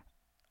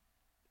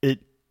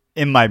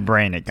in my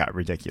brain it got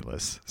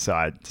ridiculous, so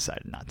I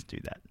decided not to do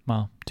that.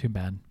 Well, too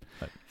bad.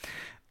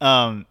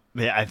 But,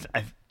 yeah,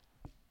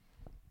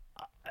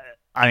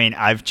 I mean,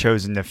 I've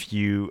chosen a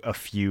few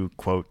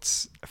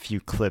quotes, a few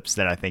clips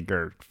that I think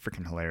are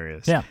freaking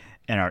hilarious, and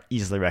are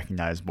easily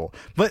recognizable.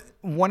 But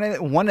one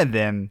of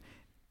them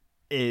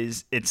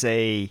is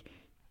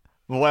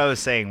what I was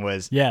saying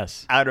was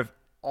out of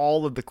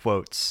all of the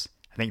quotes,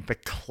 I think the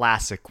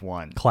classic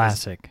one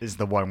is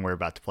the one we're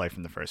about to play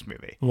from the first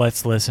movie.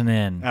 Let's listen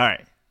in. All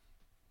right.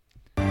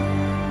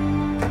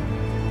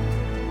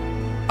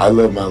 I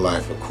live my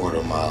life a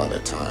quarter mile at a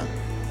time.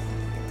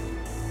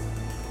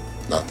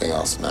 Nothing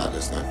else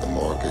matters, not the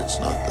mortgage,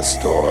 not the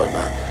store,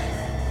 not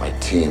my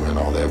team and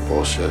all their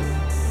bullshit.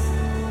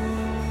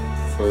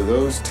 For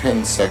those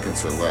 10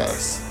 seconds or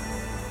less,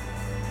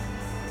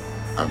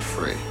 I'm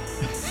free.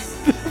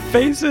 The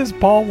faces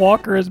Paul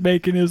Walker is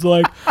making is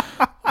like,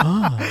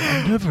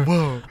 I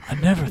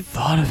never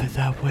thought of it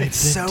that way. It's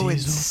so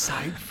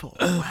insightful.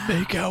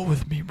 Make out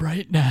with me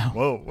right now.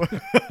 Whoa.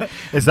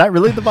 Is that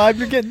really the vibe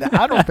you're getting?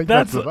 I don't think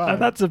that's the vibe.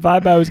 That's the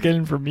vibe I was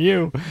getting from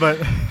you. But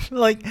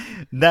like,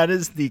 that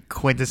is the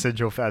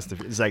quintessential Fast and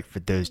Furious. It's like, for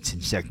those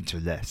 10 seconds or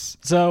less,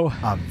 so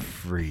I'm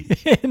free.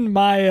 In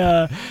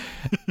my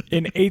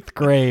in 8th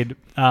grade,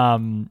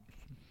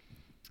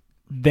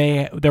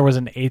 there was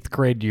an 8th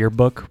grade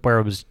yearbook where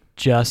it was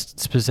just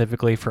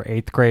specifically for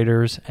 8th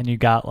graders, and you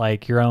got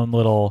like your own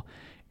little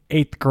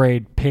 8th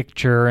grade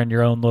picture and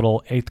your own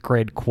little 8th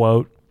grade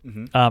quote.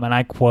 Mm-hmm. And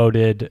I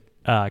quoted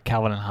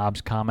Calvin and Hobbes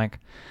comic.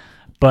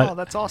 But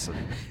that's awesome.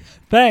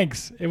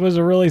 Thanks. It was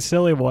a really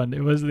silly one.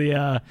 It was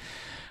the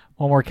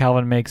one where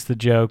Calvin makes the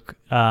joke,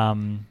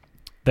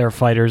 they're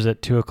fighters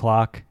at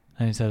 2:00,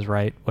 and he says,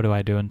 "Right, what do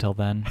I do until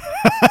then?"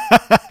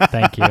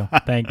 Thank you.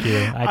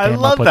 I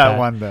love that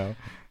one though.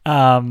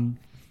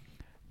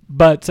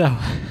 But so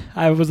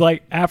I was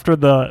like, after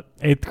the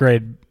 8th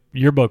grade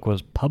yearbook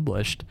was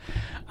published,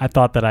 I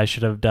thought that I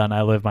should have done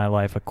I live my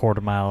life a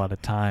quarter mile at a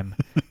time,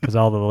 because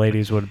all the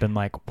ladies would have been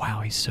like,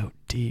 wow, he's so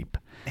deep.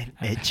 And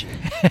edgy.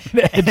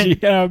 And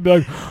I'd be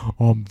like,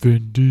 I'm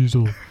Vin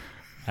Diesel.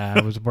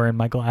 I was wearing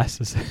my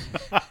glasses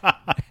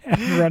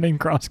and running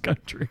cross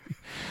country.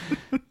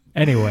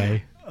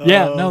 Anyway,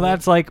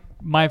 that's like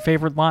my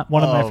favorite line.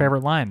 One of my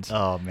favorite lines.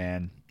 Oh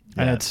man!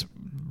 Yeah. And it's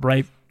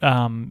right.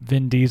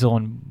 Vin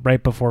Diesel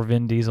right before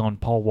Vin Diesel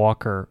and Paul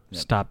Walker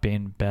stop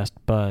being best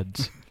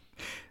buds.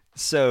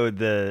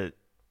 So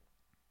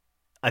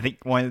I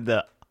think one of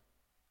the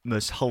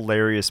most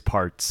hilarious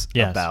parts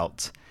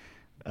about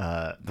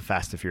the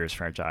Fast and Furious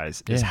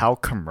franchise is how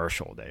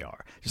commercial they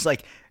are. Just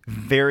like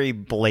very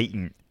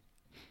blatant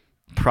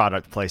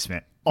product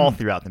placement all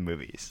throughout the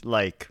movies.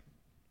 Like,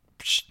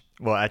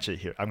 well, actually,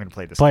 here I'm going to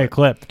play this. Play a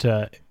clip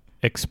to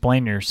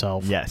explain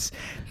yourself. Yes.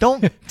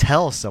 Don't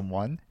tell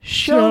someone.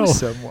 Show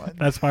someone.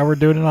 That's why we're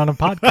doing it on a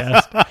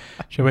podcast.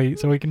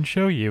 So we can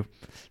show you.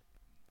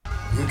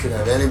 You can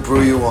have any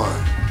brew you want,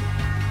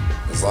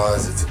 as long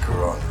as it's a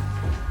Corona.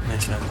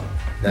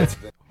 That's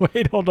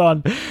Wait, hold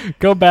on.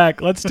 Go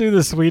back. Let's do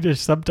the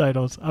Swedish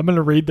subtitles. I'm going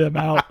to read them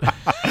out.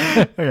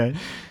 Okay.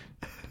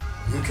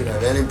 You can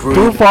have any brew.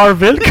 Du far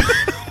vilken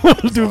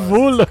du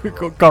vill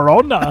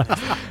Corona.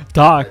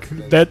 Tack,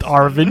 det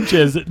är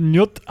vinches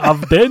njut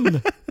av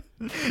den.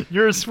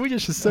 Your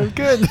Swedish is so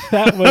good.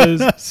 That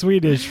was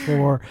Swedish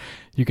for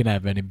you can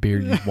have any beer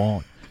you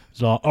want.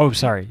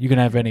 You can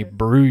have any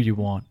brew you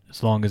want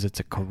as long as it's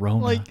a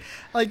Corona.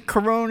 Like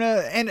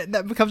Corona, and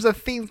that becomes a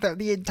theme throughout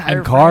the entire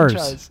and Cars.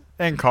 franchise.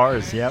 And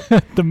Cars, yep.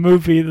 The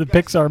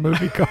Pixar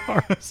movie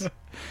Cars.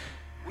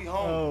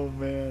 Oh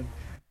man.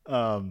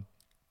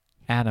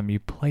 Adam, you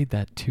played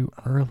that too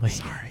early.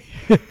 Sorry.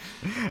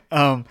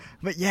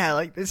 But yeah,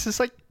 like this is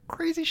like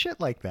crazy shit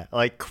like that.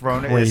 Like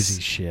Corona is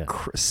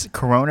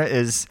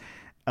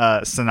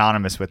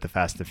synonymous with the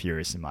Fast and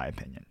Furious in my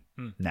opinion.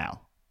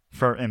 Now,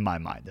 in my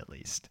mind at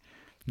least.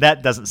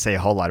 That doesn't say a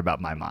whole lot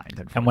about my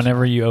mind. And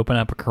whenever you open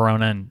up a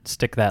Corona and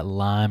stick that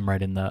lime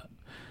right in the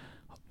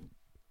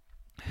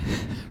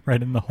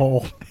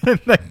hole.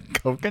 The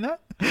coconut?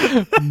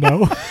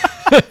 No.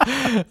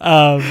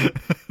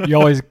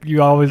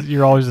 You're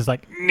always just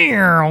like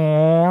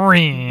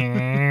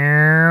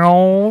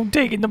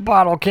taking the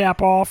bottle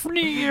cap off.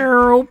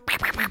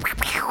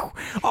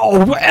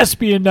 Oh,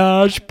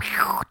 espionage,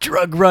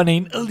 drug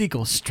running,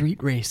 illegal street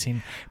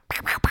racing.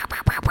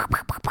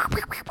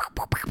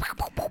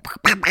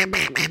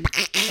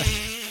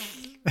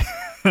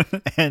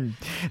 And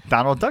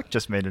Donald Duck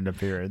just made an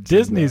appearance.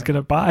 Disney's going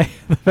to buy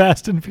the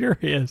Fast and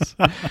Furious.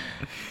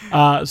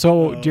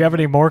 So do you have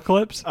any more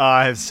clips?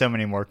 I have so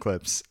many more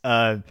clips.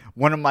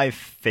 One of my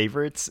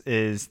favorites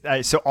is...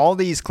 so all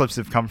these clips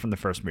have come from the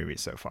first movie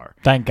so far.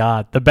 Thank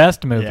God. The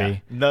best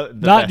movie. Yeah, the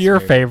Not best your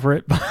movie.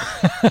 favorite.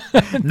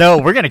 No,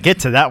 we're going to get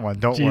to that one.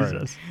 Don't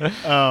Jesus. worry.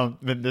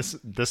 But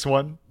this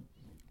one,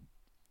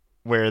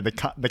 where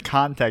the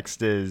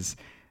context is...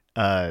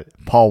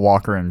 Paul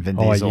Walker and Vin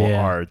Diesel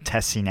are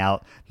testing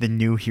out the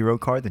new hero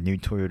car, the new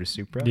Toyota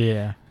Supra.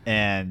 Yeah.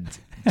 And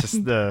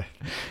just the...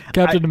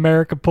 Captain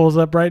America pulls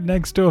up right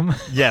next to him.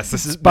 Yes,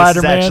 this is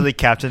actually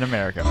Captain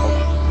America.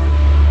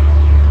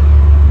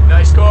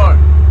 Nice car.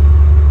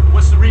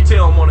 What's the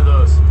retail on one of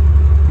those?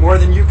 More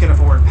than you can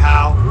afford,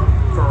 pal.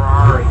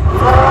 Ferrari.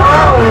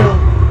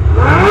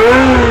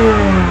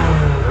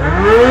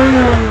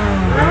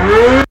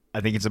 I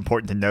think it's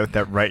important to note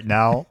that right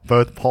now,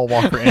 both Paul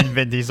Walker and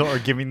Vin Diesel are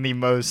giving the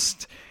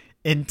most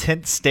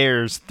intense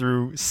stares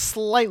through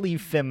slightly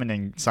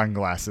feminine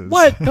sunglasses.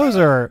 What? Those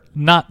are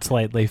not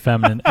slightly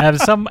feminine.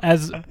 As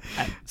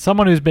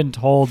someone who's been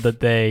told that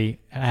they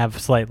have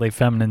slightly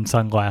feminine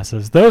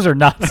sunglasses, those are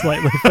not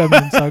slightly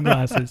feminine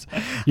sunglasses.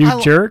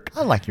 You jerk.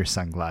 I like your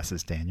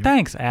sunglasses, Daniel.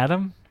 Thanks,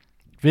 Adam.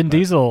 Vin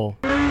Diesel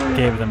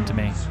gave them to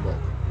me.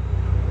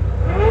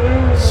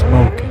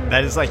 Smoke.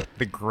 That is like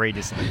the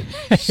greatest thing.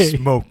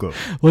 Smoke 'em.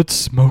 Let's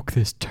smoke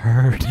this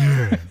turd.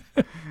 Yeah.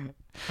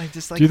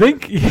 Do you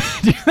think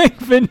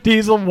Vin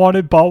Diesel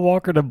wanted Paul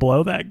Walker to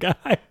blow that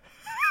guy?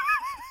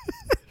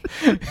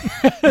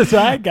 Because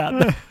I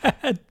got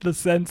the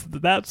sense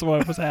that that's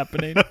what was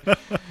happening.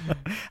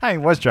 I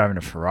was driving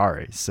a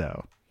Ferrari,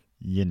 so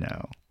you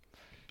know.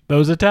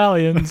 Those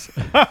Italians.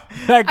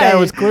 That guy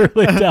was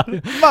clearly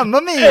Italian.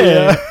 Mamma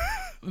mia!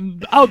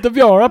 Out of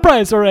your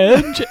price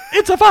range,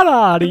 it's a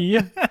Ferrari.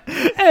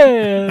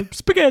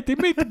 Spaghetti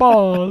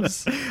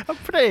meatballs.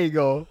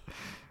 Prego.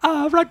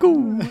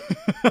 Ragu.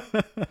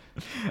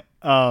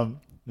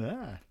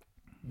 Yeah.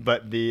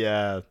 But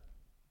the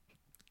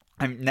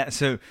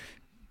so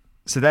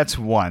that's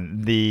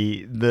one.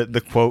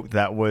 The quote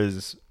that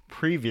was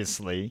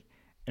previously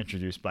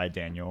introduced by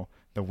Daniel,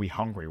 the "We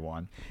Hungry"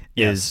 one,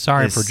 is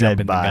sorry is for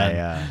jumping the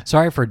gun.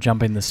 Sorry for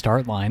jumping the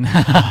start line.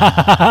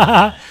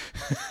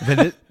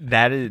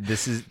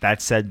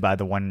 That's said by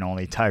the one and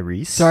only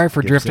Tyrese. Sorry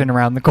for Gibson. drifting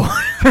around the corner,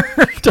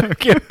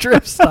 Tokyo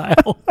Drift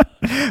style.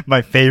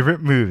 My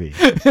favorite movie.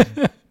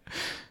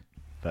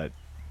 But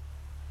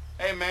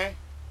hey man,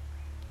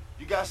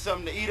 you got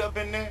something to eat up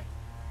in there?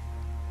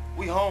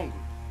 We hungry.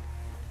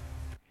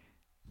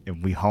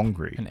 And we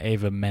hungry. And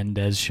Ava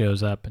Mendes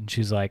shows up and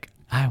she's like,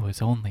 I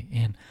was only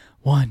in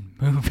one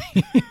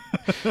movie.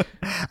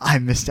 I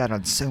missed out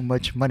on so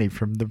much money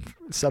from the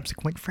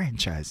subsequent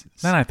franchises.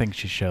 Then I think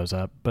she shows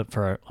up, but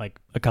for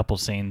like a couple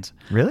scenes.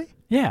 Really?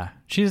 Yeah.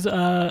 She's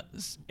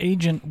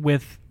agent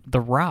with The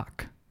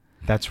Rock.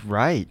 That's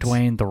right.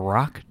 Dwayne The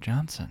Rock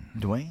Johnson.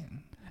 Dwayne.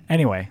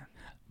 Anyway,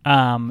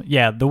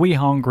 the "we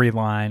hungry"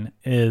 line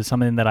is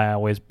something that I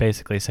always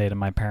basically say to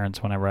my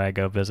parents whenever I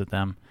go visit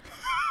them.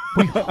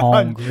 We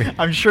hungry.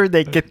 I'm sure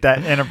they get that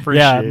and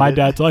appreciate it. Yeah, my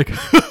dad's like,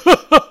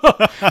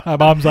 my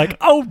mom's like,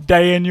 oh,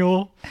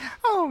 Daniel.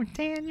 Oh,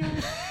 Daniel.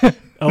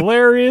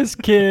 Hilarious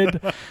kid.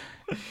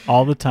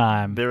 All the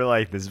time. They were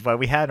like, this is why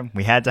we had him.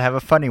 We had to have a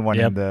funny one.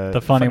 Yep, in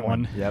the funny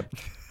one. Yep.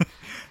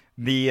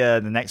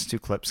 The next two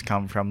clips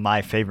come from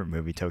my favorite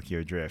movie,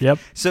 Tokyo Drift. Yep.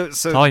 So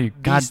that's all you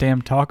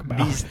goddamn talk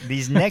about.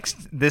 This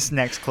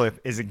next clip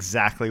is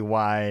exactly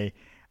why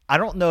I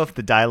don't know if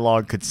the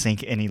dialogue could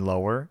sink any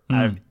lower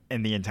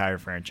in the entire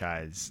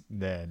franchise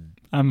than.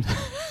 I'm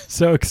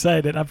so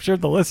excited. I'm sure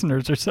the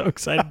listeners are so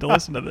excited to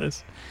listen to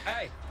this.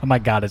 Hey. Oh my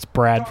God, it's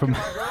Brad from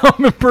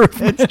Home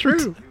Improvement. It's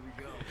true.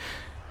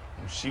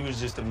 She was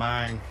just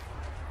my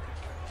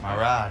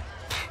ride.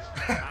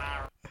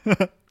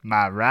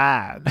 My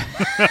ride.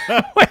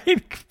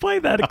 Wait, play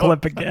that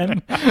clip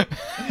again.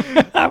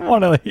 I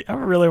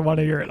really want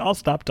to hear it. I'll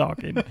stop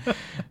talking.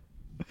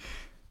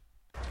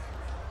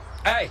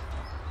 Hey,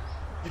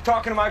 you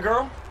talking to my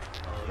girl?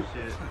 Oh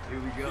shit, here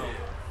we go.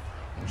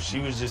 She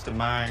was just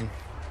my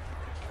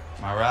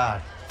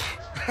ride.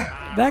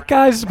 That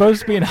guy's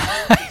supposed to be in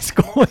high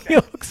school. He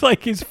looks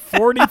like he's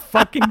 40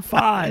 fucking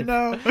 5. I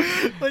know.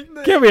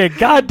 Give me a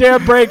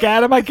goddamn break,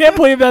 Adam. I can't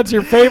believe that's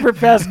your favorite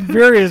Fast and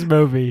Furious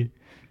movie.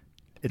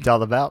 It's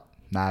all about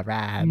my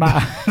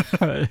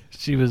ride.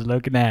 She was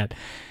looking at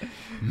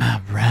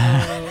my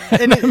ride.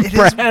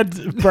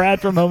 And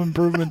Brad from Home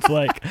Improvement's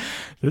like,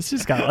 this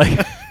just got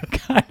like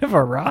kind of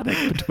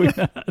erotic between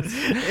us.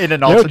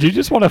 Yo, do you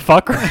just want to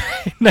fuck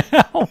right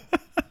now?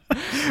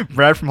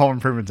 Brad from Home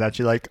Improvement's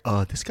actually like,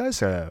 oh, this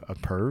guy's a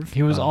perv.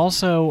 He was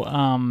also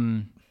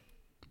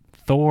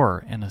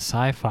Thor in a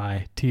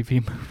sci-fi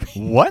TV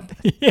movie. What?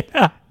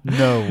 Yeah.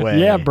 No way.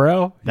 Yeah,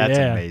 bro. That's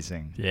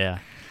amazing. Yeah.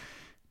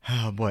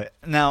 Oh boy.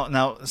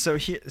 Now, so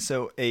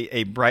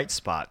a bright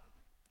spot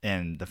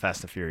in the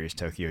Fast and Furious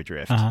Tokyo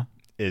Drift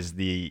is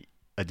the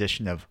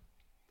addition of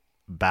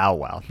Bow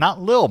Wow,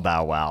 not Lil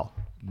Bow Wow,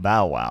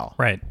 Bow Wow.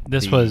 Right.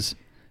 This was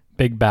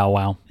Big Bow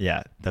Wow.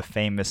 Yeah, the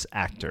famous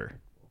actor.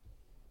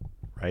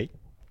 Right.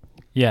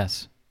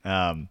 Yes.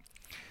 Or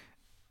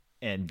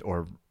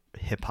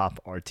hip hop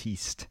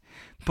artiste.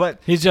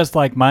 But he's just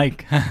like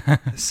Mike.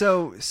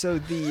 so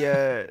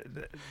the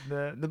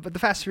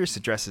Fast and Furious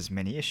addresses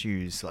many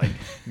issues like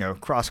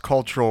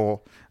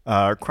cross-cultural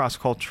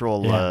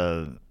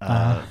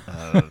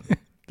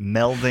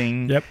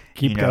melding. Yep.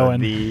 Keep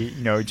going.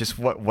 Just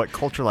what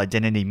cultural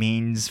identity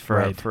means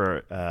for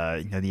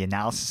the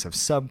analysis of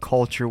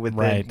subculture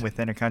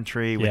within a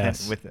country.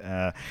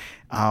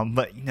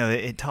 But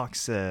it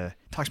talks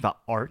about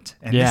art,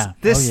 and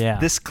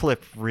this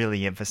clip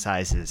really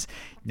emphasizes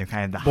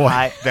kind of the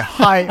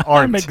high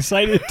art. I'm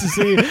excited to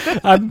see.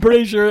 I'm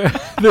pretty sure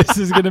this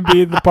is going to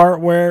be the part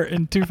where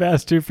in Too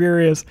Fast, Too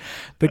Furious,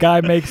 the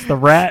guy makes the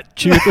rat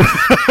chew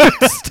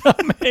the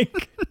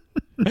stomach.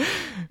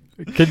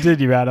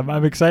 Continue, Adam.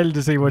 I'm excited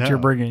to see what you're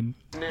bringing.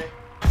 You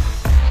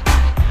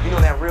know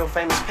that real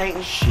famous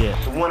painting? Shit.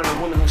 The one of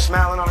the women who's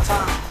smiling all the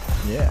time?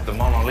 Yeah. The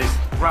Mona Lisa.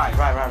 Right.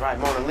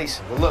 Mona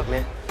Lisa. Well, look,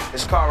 man.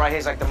 This car right here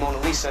is like the Mona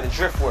Lisa of the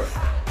drift world.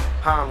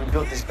 Han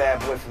rebuilt this bad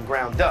boy from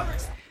ground up.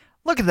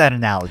 Look at that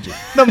analogy.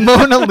 The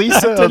Mona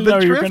Lisa of the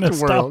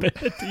drift world.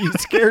 Stop it. You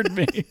scared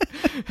me.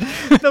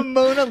 The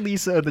Mona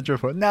Lisa of the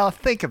drift world. Now,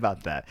 think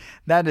about that.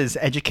 That is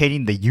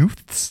educating the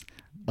youths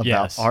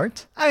about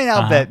art. I mean,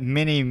 I'll bet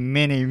many,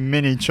 many,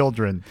 many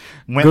children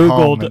went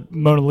Googled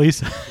Mona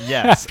Lisa.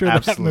 Yes, after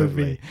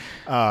absolutely.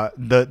 That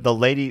movie. The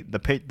lady, the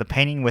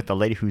painting with the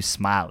lady who's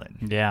smiling.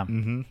 Yeah.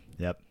 Mm-hmm.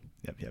 Yep.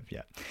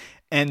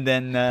 And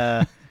then,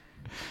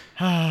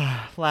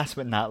 last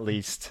but not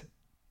least,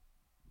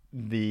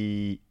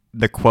 the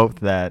quote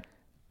that.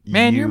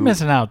 Man, you're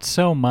missing out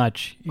so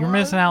much. You're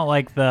missing out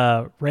like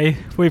the race.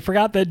 We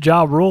forgot that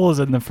Ja Rule is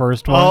in the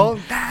first one. Oh,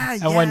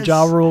 yes. And when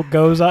Ja Rule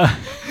goes on.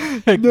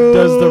 Does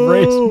the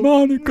race,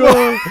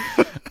 Monica?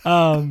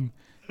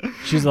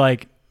 She's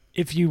like,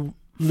 if you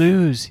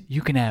lose,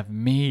 you can have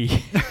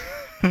me.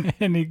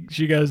 And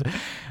she goes,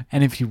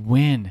 and if you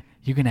win,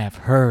 you can have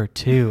her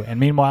too. And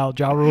meanwhile,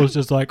 Ja Rule is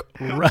just like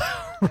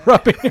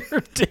rubbing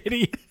her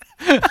titty,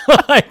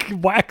 like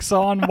wax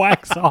on,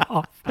 wax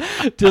off,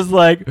 just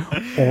like,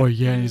 oh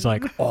yeah. And he's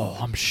like, oh,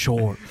 I'm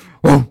short.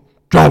 Oh,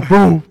 Ja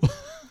Rule.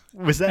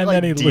 Was that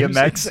like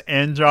DMX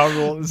and Ja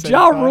Rule at the same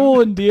Ja time?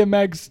 Rule and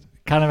DMX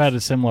kind of had a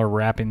similar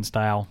rapping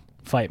style.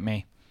 Fight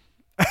me.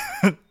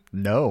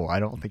 No, I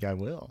don't think I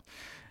will.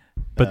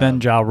 But then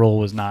Ja Rule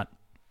was not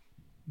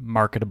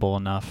marketable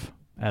enough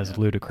as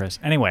Ludacris.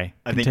 Anyway,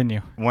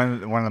 continue.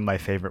 One of my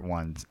favorite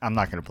ones. I'm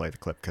not going to play the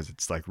clip because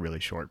it's like really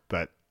short.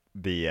 But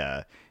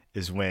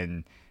is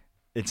when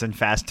it's in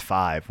Fast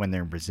 5 when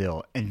they're in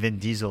Brazil and Vin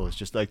Diesel is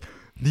just like,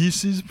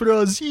 "This is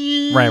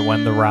Brazil." Right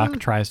when The Rock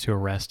tries to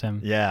arrest him.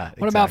 Yeah.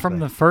 What about from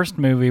the first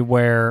movie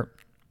where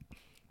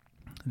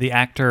the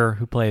actor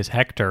who plays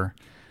Hector,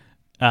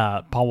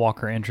 Paul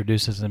Walker,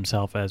 introduces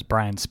himself as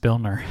Brian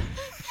Spillner,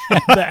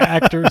 The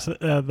actors,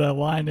 the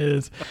line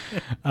is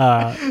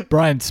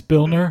Brian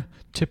Spillner,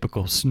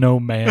 typical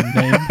snowman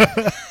name.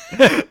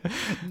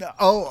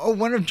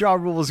 One of Ja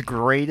Rule's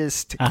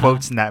greatest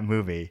quotes in that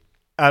movie,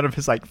 out of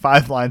his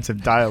 5 lines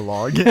of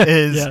dialogue,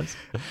 is yes.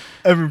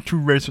 Every true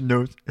racer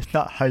knows it's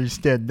not how you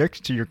stand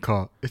next to your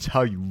car, it's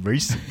how you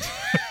race it.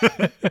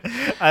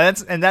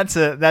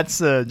 that's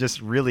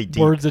just really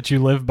deep. Words that you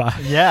live by.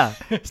 Yeah.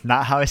 It's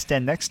not how I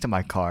stand next to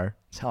my car,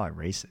 it's how I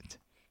race it.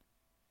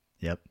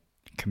 Yep.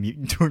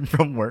 Commuting to and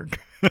from work.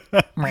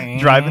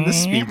 Driving the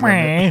speed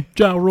limit.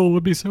 Ja Rule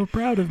would be so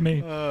proud of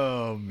me.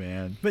 Oh,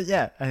 man. But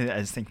yeah, I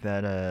just think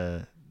that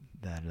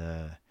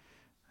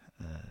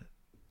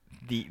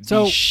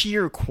the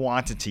sheer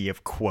quantity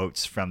of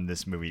quotes from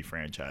this movie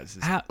franchise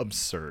is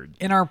absurd.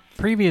 In our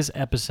previous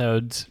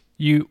episodes,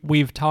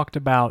 we've talked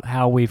about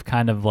how we've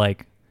kind of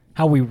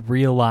how we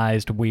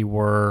realized we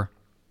were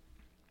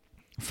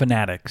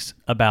fanatics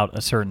about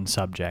a certain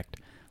subject,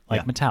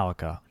 like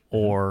Metallica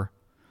or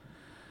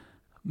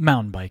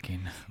mountain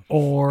biking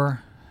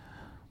or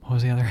what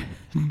was the other?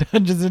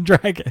 Dungeons and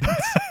Dragons.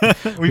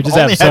 We just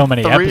have so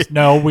many episodes.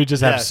 No, we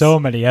just have so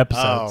many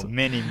episodes. Oh,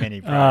 many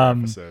prior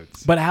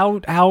episodes. But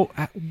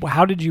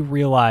how did you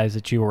realize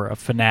that you were a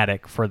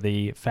fanatic for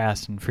the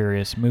Fast and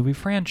Furious movie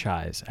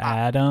franchise,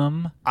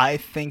 Adam? I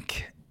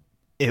think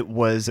it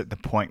was at the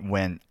point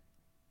when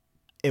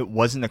it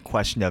wasn't a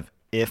question of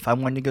if I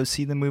wanted to go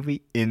see the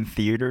movie in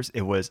theaters.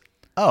 It was,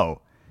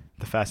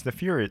 the Fast and the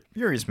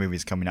Furious movie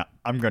is coming out.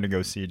 I'm going to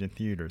go see it in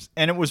theaters.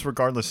 And it was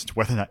regardless to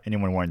whether or not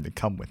anyone wanted to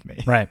come with me.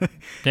 Right.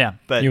 Yeah.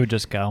 But you would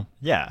just go.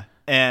 Yeah.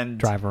 And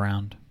drive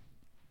around.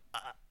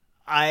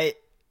 I'm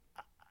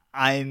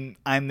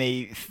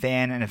a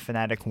fan and a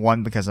fanatic,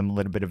 one, because I'm a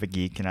little bit of a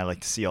geek and I like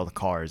to see all the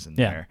cars in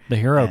there. The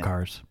hero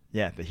cars.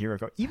 Yeah, the hero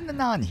cars. Even the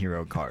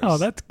non-hero cars. Oh,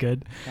 that's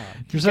good.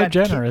 You're so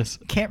generous.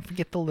 Can't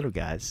forget the little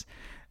guys.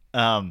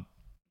 But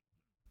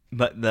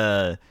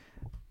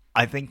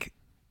I think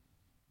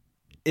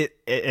it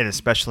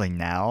especially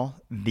now,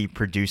 the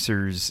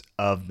producers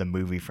of the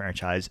movie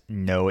franchise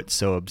know it's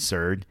so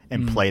absurd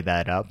and play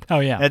that up. Oh,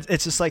 yeah.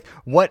 It's just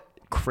what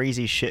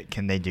crazy shit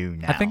can they do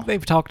now? I think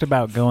they've talked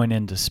about going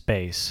into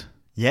space.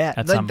 Yeah,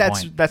 at some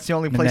point. That's the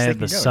only place they can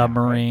go. The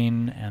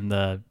submarine now, right? And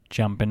the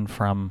jumping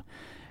from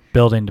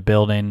building to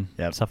building,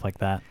 stuff like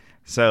that.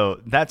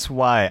 So that's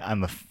why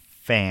I'm a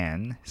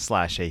fan /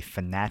 a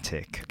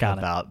fanatic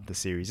about the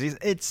series.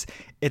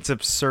 It's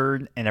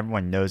absurd, and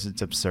everyone knows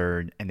it's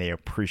absurd, and they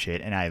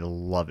appreciate it, and I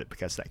love it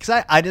because of that.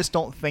 Because I just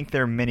don't think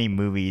there are many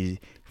movie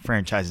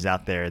franchises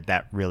out there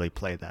that really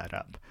play that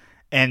up,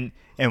 and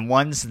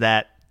ones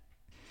that.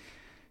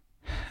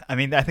 I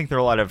mean, I think there are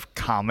a lot of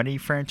comedy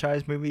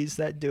franchise movies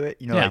that do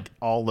it. Like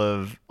all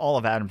of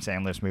Adam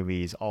Sandler's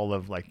movies, all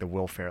of the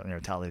Will Ferrell,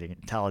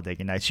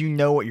 Talladega Nights. You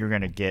know what you're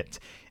going to get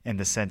in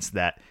the sense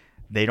that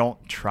they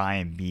don't try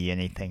and be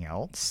anything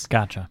else.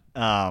 Gotcha.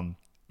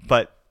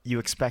 But you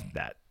expect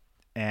that,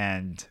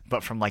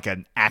 but from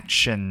an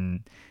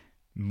action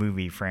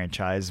movie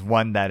franchise,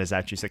 one that is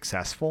actually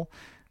successful,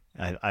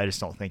 I just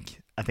don't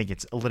think. I think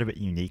it's a little bit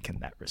unique in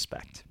that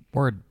respect.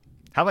 Word.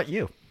 How about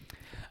you?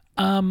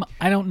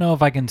 I don't know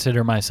if I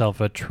consider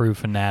myself a true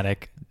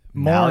fanatic.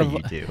 Now you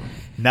do.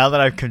 Now that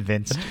I've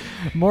convinced you.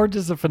 More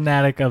just a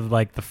fanatic of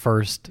the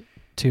first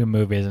 2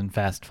 movies in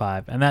Fast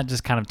 5. And that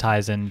just kind of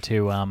ties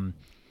into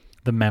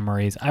the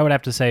memories. I would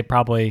have to say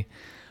probably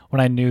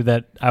when I knew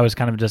that I was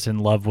kind of just in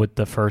love with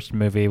the first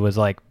movie was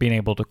being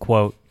able to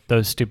quote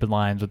those stupid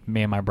lines with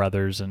me and my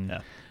brothers and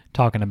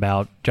talking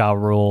about Ja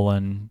Rule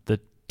and the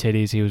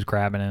titties he was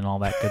grabbing and all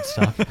that good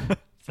stuff.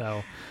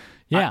 So,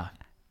 yeah.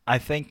 I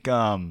think...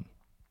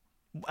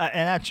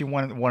 and actually,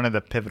 one of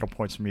the pivotal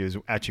points for me was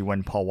actually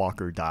when Paul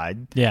Walker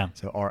died. Yeah.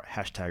 So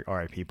hashtag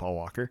RIP Paul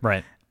Walker.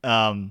 Right.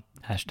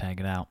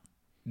 Hashtag it out.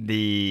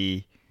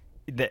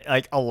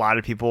 A lot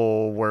of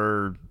people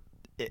were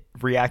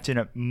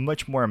reacting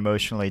much more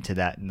emotionally to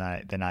that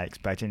than I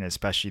expected,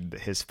 especially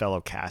his fellow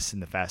cast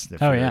in the Fast and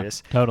the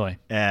Furious. Yeah, totally.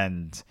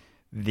 And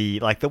the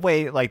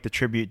way the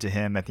tribute to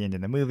him at the end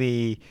of the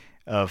movie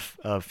of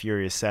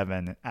Furious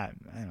 7. I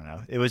don't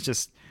know. It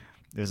was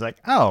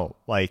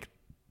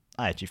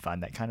I actually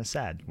find that kind of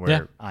sad,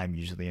 where I'm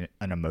usually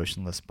an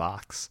emotionless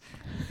box.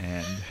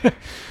 And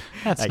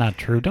that's not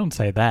true. Don't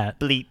say that.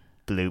 Bleep,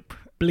 bloop.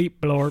 Bleep,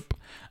 blorp.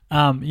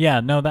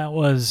 That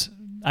was,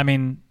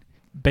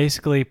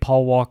 basically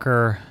Paul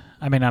Walker,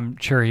 I'm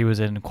sure he was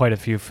in quite a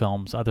few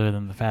films other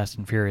than the Fast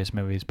and Furious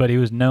movies, but he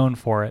was known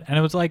for it. And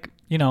it was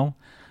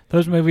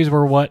those movies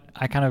were what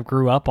I kind of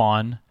grew up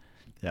on.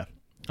 Yeah.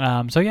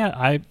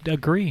 I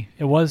agree.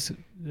 It was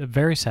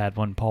very sad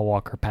when Paul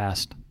Walker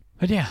passed.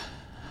 But yeah.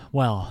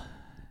 Well,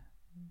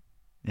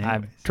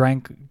 I've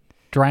drank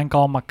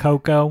all my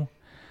cocoa.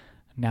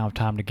 Now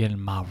time to get in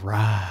my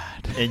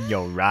ride. In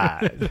your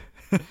ride.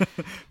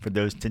 For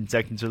those 10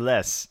 seconds or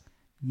less.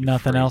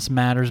 Nothing else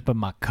matters but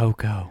my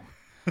cocoa.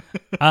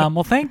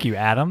 Well, thank you,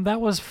 Adam.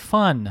 That was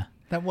fun.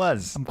 That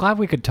was. I'm glad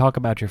we could talk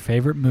about your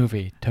favorite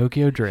movie,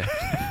 Tokyo Drift.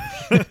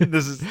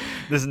 This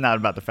is not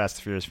about the Fast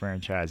and Furious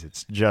franchise.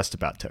 It's just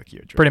about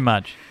Tokyo Drift. Pretty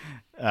much.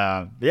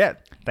 Yeah,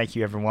 thank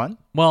you, everyone.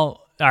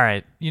 Well, all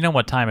right. You know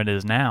what time it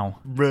is now.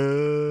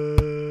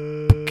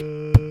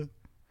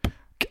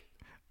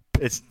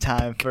 It's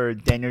time for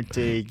Daniel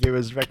to give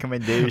us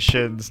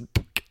recommendations.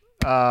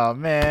 Oh,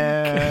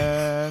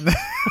 man.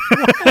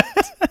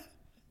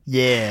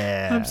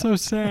 Yeah. I'm so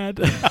sad.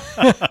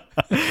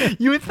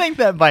 You would think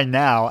that by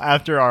now,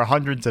 after our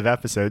hundreds of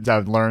episodes, I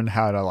would learn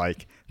how to,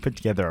 like, put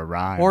together a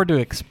rhyme. Or to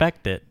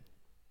expect it.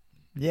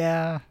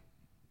 Yeah.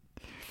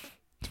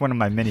 It's one of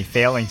my many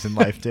failings in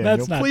life, Daniel.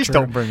 That's not Please true.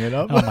 don't bring it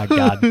up. Oh, my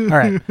God. All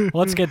right.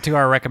 Let's get to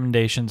our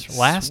recommendations.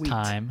 Last Sweet.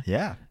 time,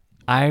 Yeah.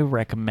 I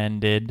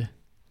recommended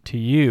to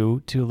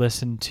you to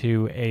listen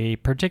to a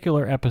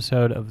particular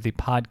episode of the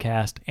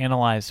podcast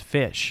Analyze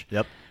Fish.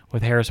 Yep.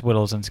 With Harris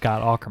Whittles and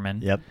Scott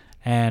Aukerman. Yep.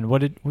 And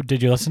what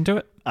did you listen to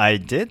it? I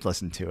did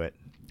listen to it.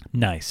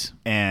 Nice.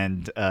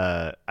 And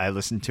I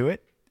listened to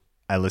it.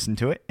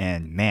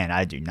 And man,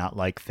 I do not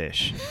like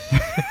fish.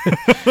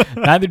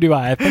 Neither do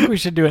I. I think we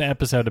should do an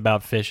episode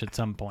about fish at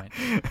some point.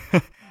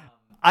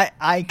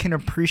 I can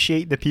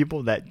appreciate the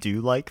people that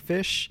do like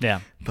fish.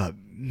 Yeah. But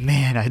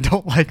man, I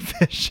don't like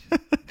fish.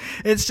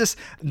 It's just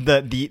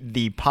the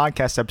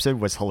podcast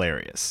episode was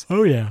hilarious.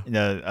 Oh yeah.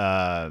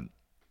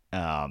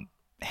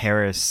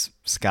 Harris,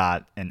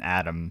 Scott, and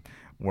Adam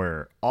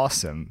were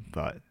awesome,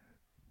 but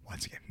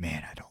once again,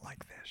 man, I don't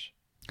like fish.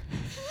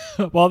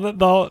 Well,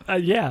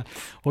 yeah.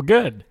 Well,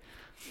 good.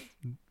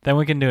 Then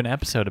we can do an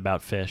episode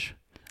about fish.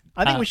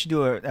 I think we should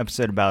do an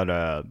episode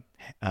about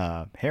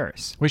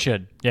Harris. We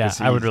should. Yeah,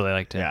 I would really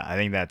like to. Yeah, I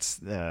think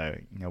that's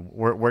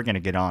we're going to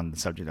get on the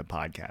subject of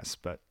podcasts,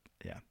 but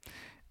yeah.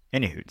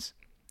 Anywho's,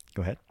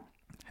 go ahead.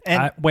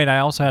 And I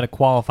also had a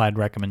qualified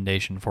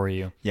recommendation for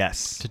you.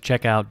 Yes. To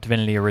check out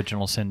Divinity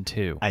Original Sin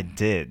 2. I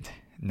did.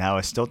 Now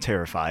I'm still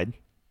terrified.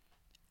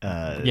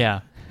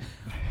 Yeah.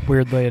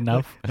 Weirdly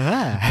enough.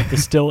 The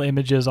still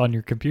images on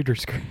your computer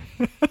screen.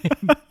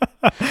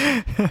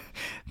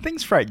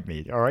 Things frighten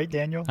me. All right,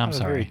 Daniel? I'm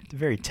sorry.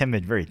 Very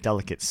timid, very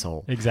delicate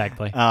soul.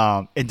 Exactly.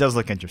 It does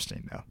look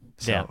interesting, though.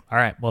 So. Yeah. All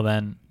right. Well,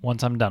 then,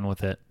 once I'm done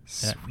with it,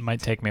 it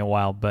might take me a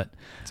while, but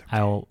okay.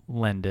 I'll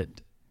lend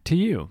it to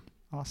you.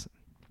 Awesome.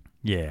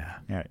 Yeah.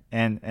 All right.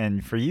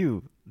 And for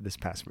you this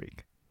past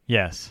week.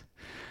 Yes.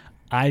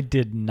 I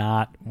did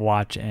not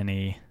watch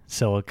any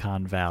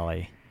Silicon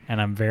Valley,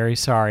 and I'm very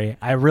sorry.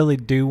 I really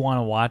do want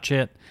to watch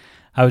it.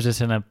 I was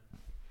just in a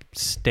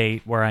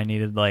state where I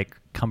needed like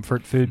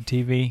comfort food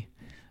TV.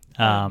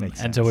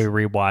 And so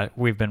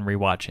we've been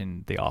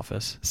rewatching The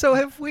Office. So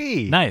have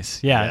we.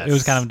 Nice. Yeah. Yes. It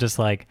was kind of just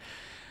like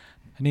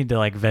I need to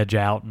like veg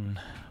out and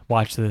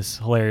watch this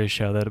hilarious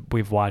show that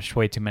we've watched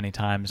way too many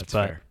times. That's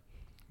but fair.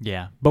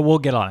 Yeah, but we'll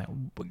get on it.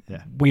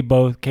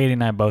 Yeah. Katie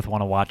and I both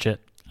want to watch it.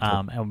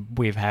 Cool. And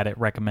we've had it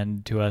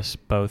recommended to us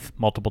both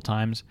multiple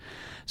times.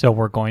 So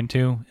we're going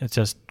to. It's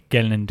just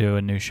getting into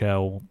a new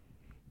show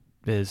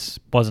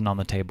wasn't on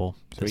the table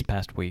this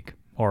past week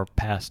or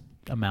past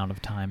amount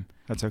of time.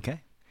 That's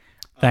okay.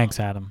 Thanks,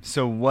 Adam.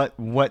 So what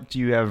do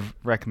you have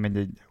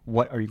recommended?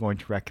 What are you going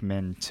to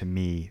recommend to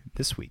me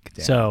this week,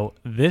 Dan? So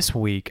this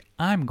week,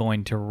 I'm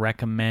going to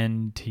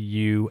recommend to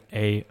you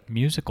a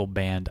musical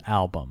band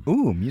album.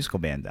 Ooh, musical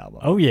band album.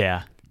 Oh,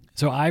 yeah.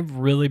 So I've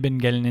really been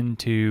getting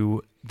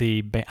into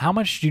the band. How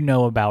much do you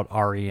know about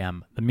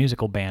REM, the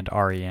musical band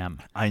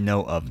REM? I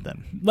know of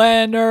them.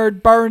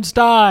 Leonard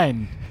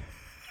Bernstein.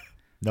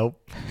 Nope.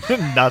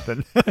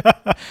 Nothing.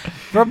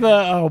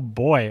 Oh,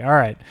 boy. All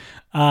right.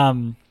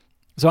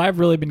 So I've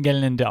really been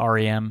getting into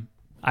REM.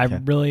 I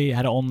really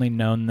had only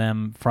known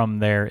them from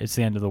their "It's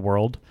the End of the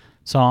World"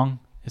 song.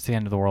 It's the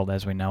end of the world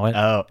as we know it.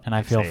 Oh, and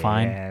I feel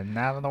fine. End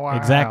of the world.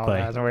 Exactly.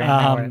 As we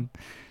know it.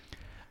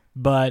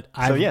 But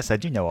yes, I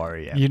do know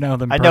REM. You know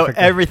them. I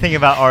perfectly. know everything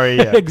about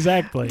REM.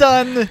 Exactly.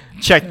 Done.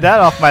 Check that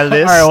off my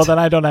list. All right. Well, then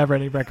I don't have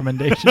any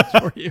recommendations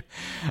for you.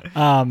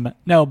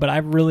 No, but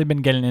I've really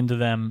been getting into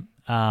them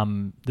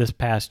this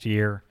past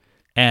year.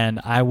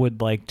 And I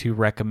would like to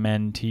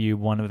recommend to you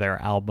one of their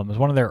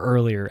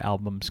earlier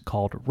albums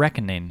called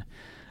Reckoning.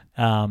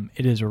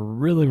 It is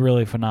really,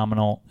 really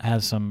phenomenal.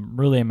 Has some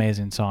really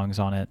amazing songs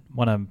on it.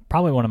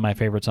 Probably one of my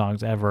favorite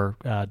songs ever,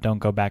 Don't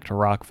Go Back to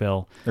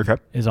Rockville,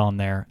 is on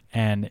there.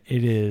 And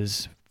it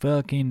is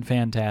fucking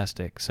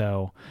fantastic.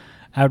 So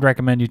I would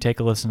recommend you take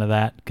a listen to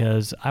that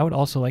because I would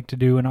also like to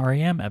do an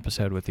REM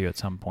episode with you at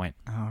some point.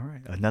 All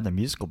right. Another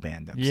musical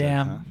band episode.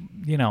 Yeah.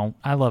 Huh?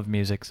 I love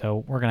music,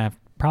 so we're going to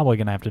probably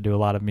going to have to do a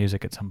lot of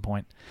music at some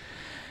point.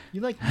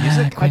 You like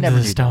music? Queens of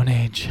the Stone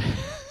Age.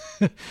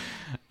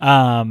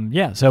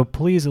 Yeah, so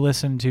please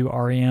listen to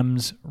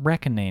REM's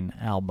Reckoning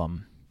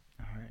album.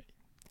 All right.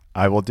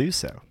 I will do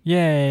so.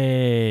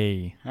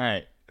 Yay. All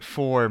right.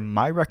 For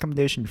my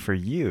recommendation for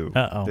you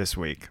this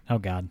week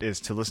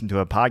is to listen to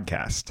a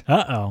podcast.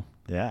 Uh-oh.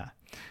 Yeah.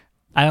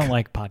 I don't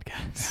like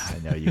podcasts.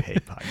 I know you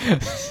hate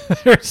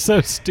podcasts. They're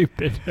so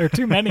stupid. There are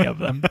too many of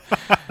them.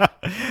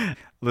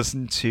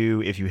 Listen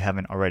to, if you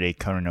haven't already,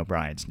 Conan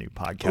O'Brien's new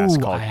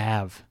podcast called... I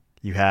have.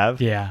 You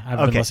have? Yeah, I've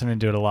been listening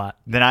to it a lot.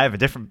 Then I have a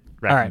different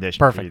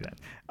recommendation for you then.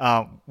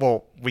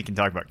 Well, we can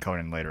talk about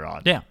Conan later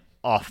on. Yeah.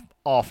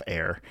 Off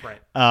air. Right.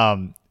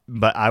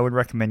 But I would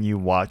recommend you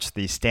watch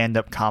the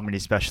stand-up comedy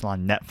special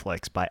on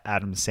Netflix by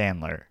Adam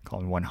Sandler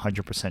called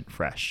 100%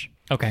 Fresh.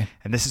 Okay.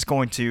 And this is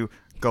going to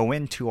go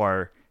into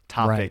our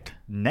topic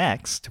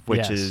next,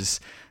 which is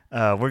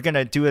we're going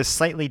to do a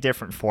slightly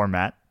different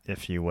format,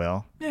 if you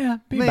will. Yeah,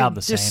 about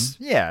the same.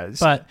 Yeah.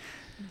 But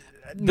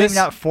maybe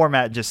not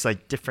format, just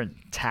like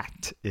different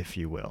tact, if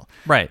you will.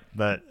 Right.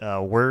 But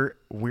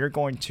we're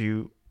going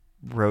to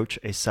broach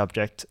the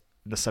subject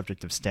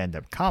of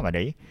stand-up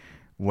comedy,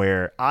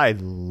 where I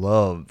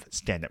love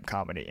stand-up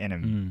comedy,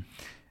 and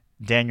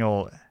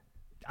Daniel,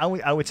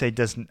 I would say,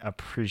 doesn't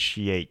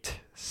appreciate.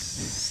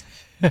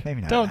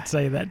 Maybe not. Don't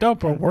say that. Don't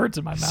put words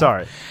in my mouth.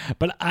 Sorry,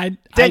 but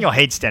Daniel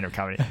hates stand-up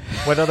comedy.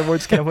 What other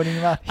words can I put in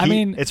your mouth? I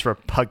mean, it's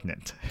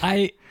repugnant.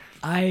 I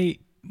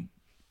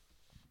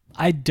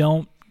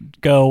don't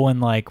go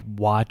and like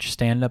watch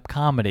stand-up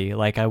comedy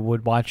like I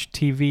would watch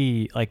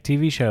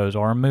TV shows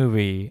or a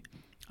movie.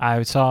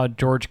 I saw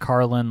George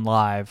Carlin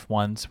live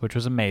once, which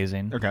was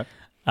amazing. Okay.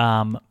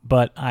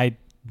 But I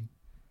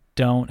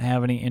don't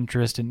have any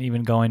interest in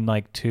even going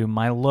like to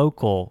my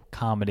local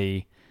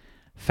comedy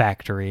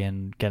factory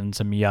and getting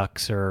some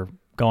yucks, or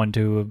going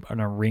to an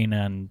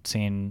arena and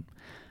seeing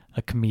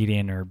a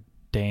comedian or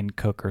Dane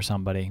Cook or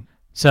somebody.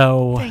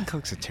 So Dane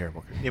Cook's a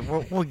terrible.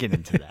 Yeah, we'll get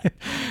into that.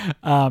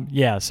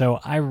 Yeah.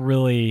 So I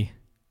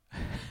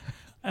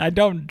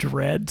don't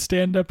dread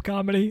stand-up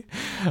comedy,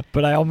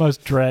 but I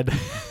almost dread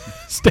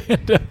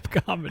stand-up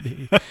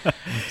comedy.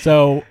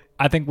 So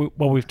I think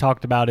what we've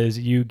talked about is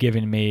you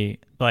giving me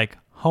like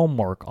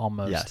homework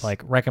almost,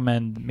 like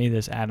recommend me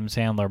this Adam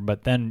Sandler,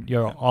 but then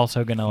you're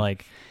also going to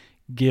like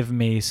give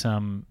me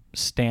some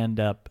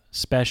stand-up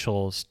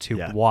specials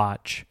to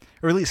watch.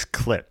 Or at least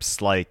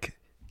clips, like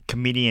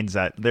comedians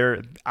that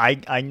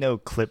I know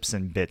clips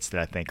and bits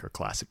that I think are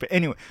classic. But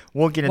anyway,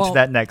 we'll get into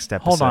that next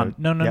episode. Hold on.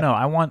 No.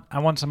 I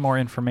want some more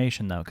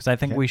information though, because I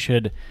think we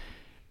should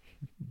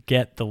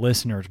get the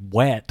listeners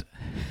wet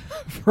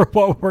for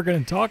what we're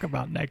going to talk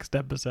about next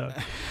episode.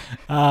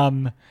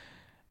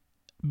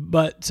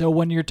 But so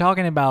when you're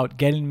talking about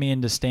getting me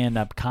into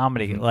stand-up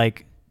comedy,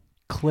 like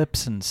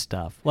clips and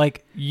stuff,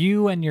 like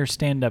you and your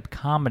stand-up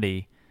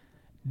comedy,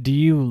 do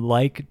you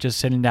like just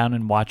sitting down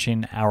and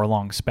watching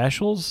hour-long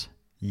specials?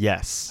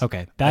 Yes.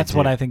 Okay, that's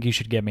what I think you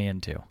should get me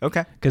into.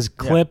 Okay. Because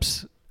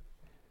clips,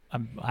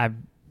 I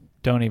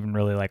don't even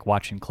really like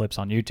watching clips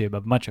on YouTube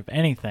of much of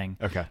anything.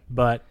 Okay.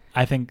 But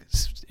I think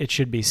it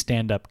should be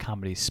stand-up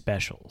comedy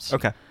specials.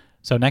 Okay.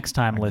 So next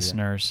time,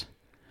 listeners,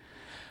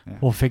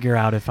 we'll figure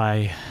out if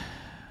I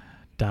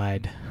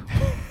died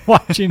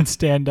watching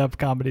stand-up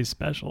comedy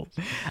specials.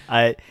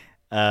 We'll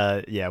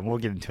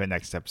get into it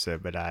next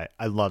episode, but I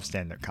love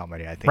stand-up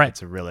comedy. I think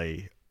it's a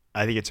really,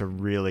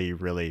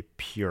 really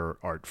pure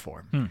art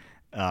form.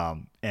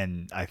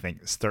 And I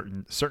think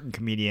certain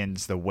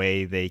comedians, the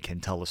way they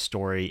can tell a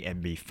story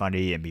and be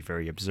funny and be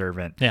very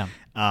observant. Yeah.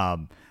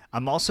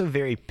 I'm also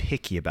very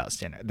picky about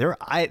stand-up. There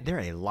are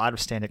a lot of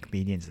stand-up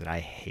comedians that I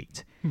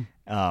hate.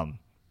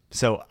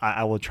 So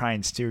I will try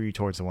and steer you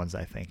towards the ones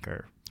I think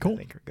are cool. I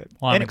think are good.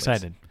 Well, I'm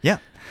excited. Yeah.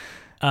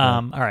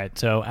 All right.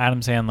 So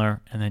Adam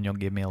Sandler, and then you'll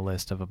give me a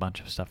list of a bunch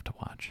of stuff to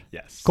watch.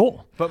 Yes.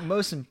 Cool. But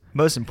most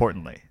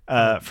importantly,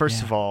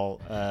 first of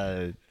all,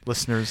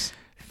 listeners,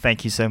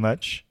 thank you so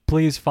much.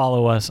 Please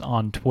follow us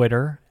on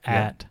Twitter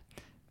at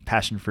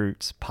Passion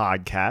Fruits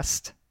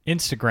Podcast,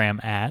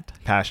 Instagram at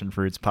Passion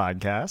Fruits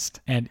Podcast,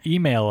 and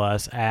email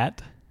us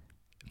at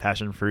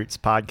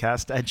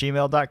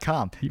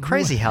passionfruitspodcast@gmail.com.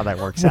 Crazy how that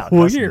works out.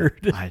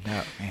 Weird. I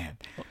know, man.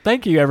 Well,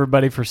 thank you,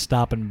 everybody, for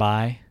stopping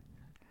by.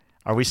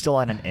 Are we still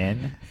on an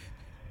N?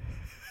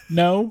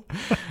 No.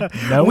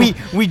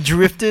 We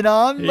drifted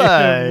on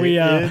by. We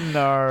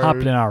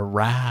hopped in our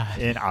ride.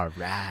 In our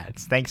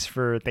rides. Thanks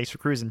for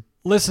cruising.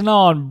 Listen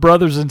on,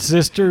 brothers and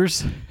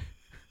sisters.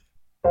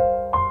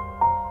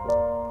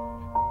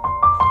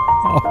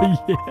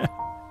 Oh yeah.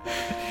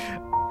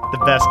 The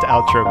best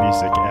outro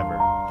music ever.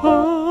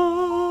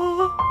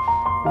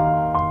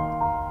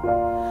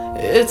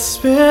 It's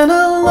been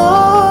a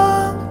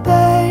long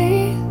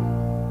day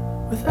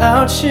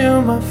without you,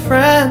 my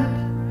friend,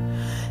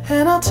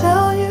 and I'll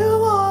tell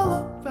you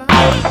all about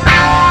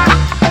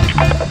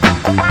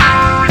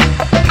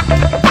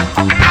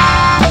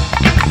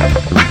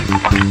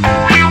it.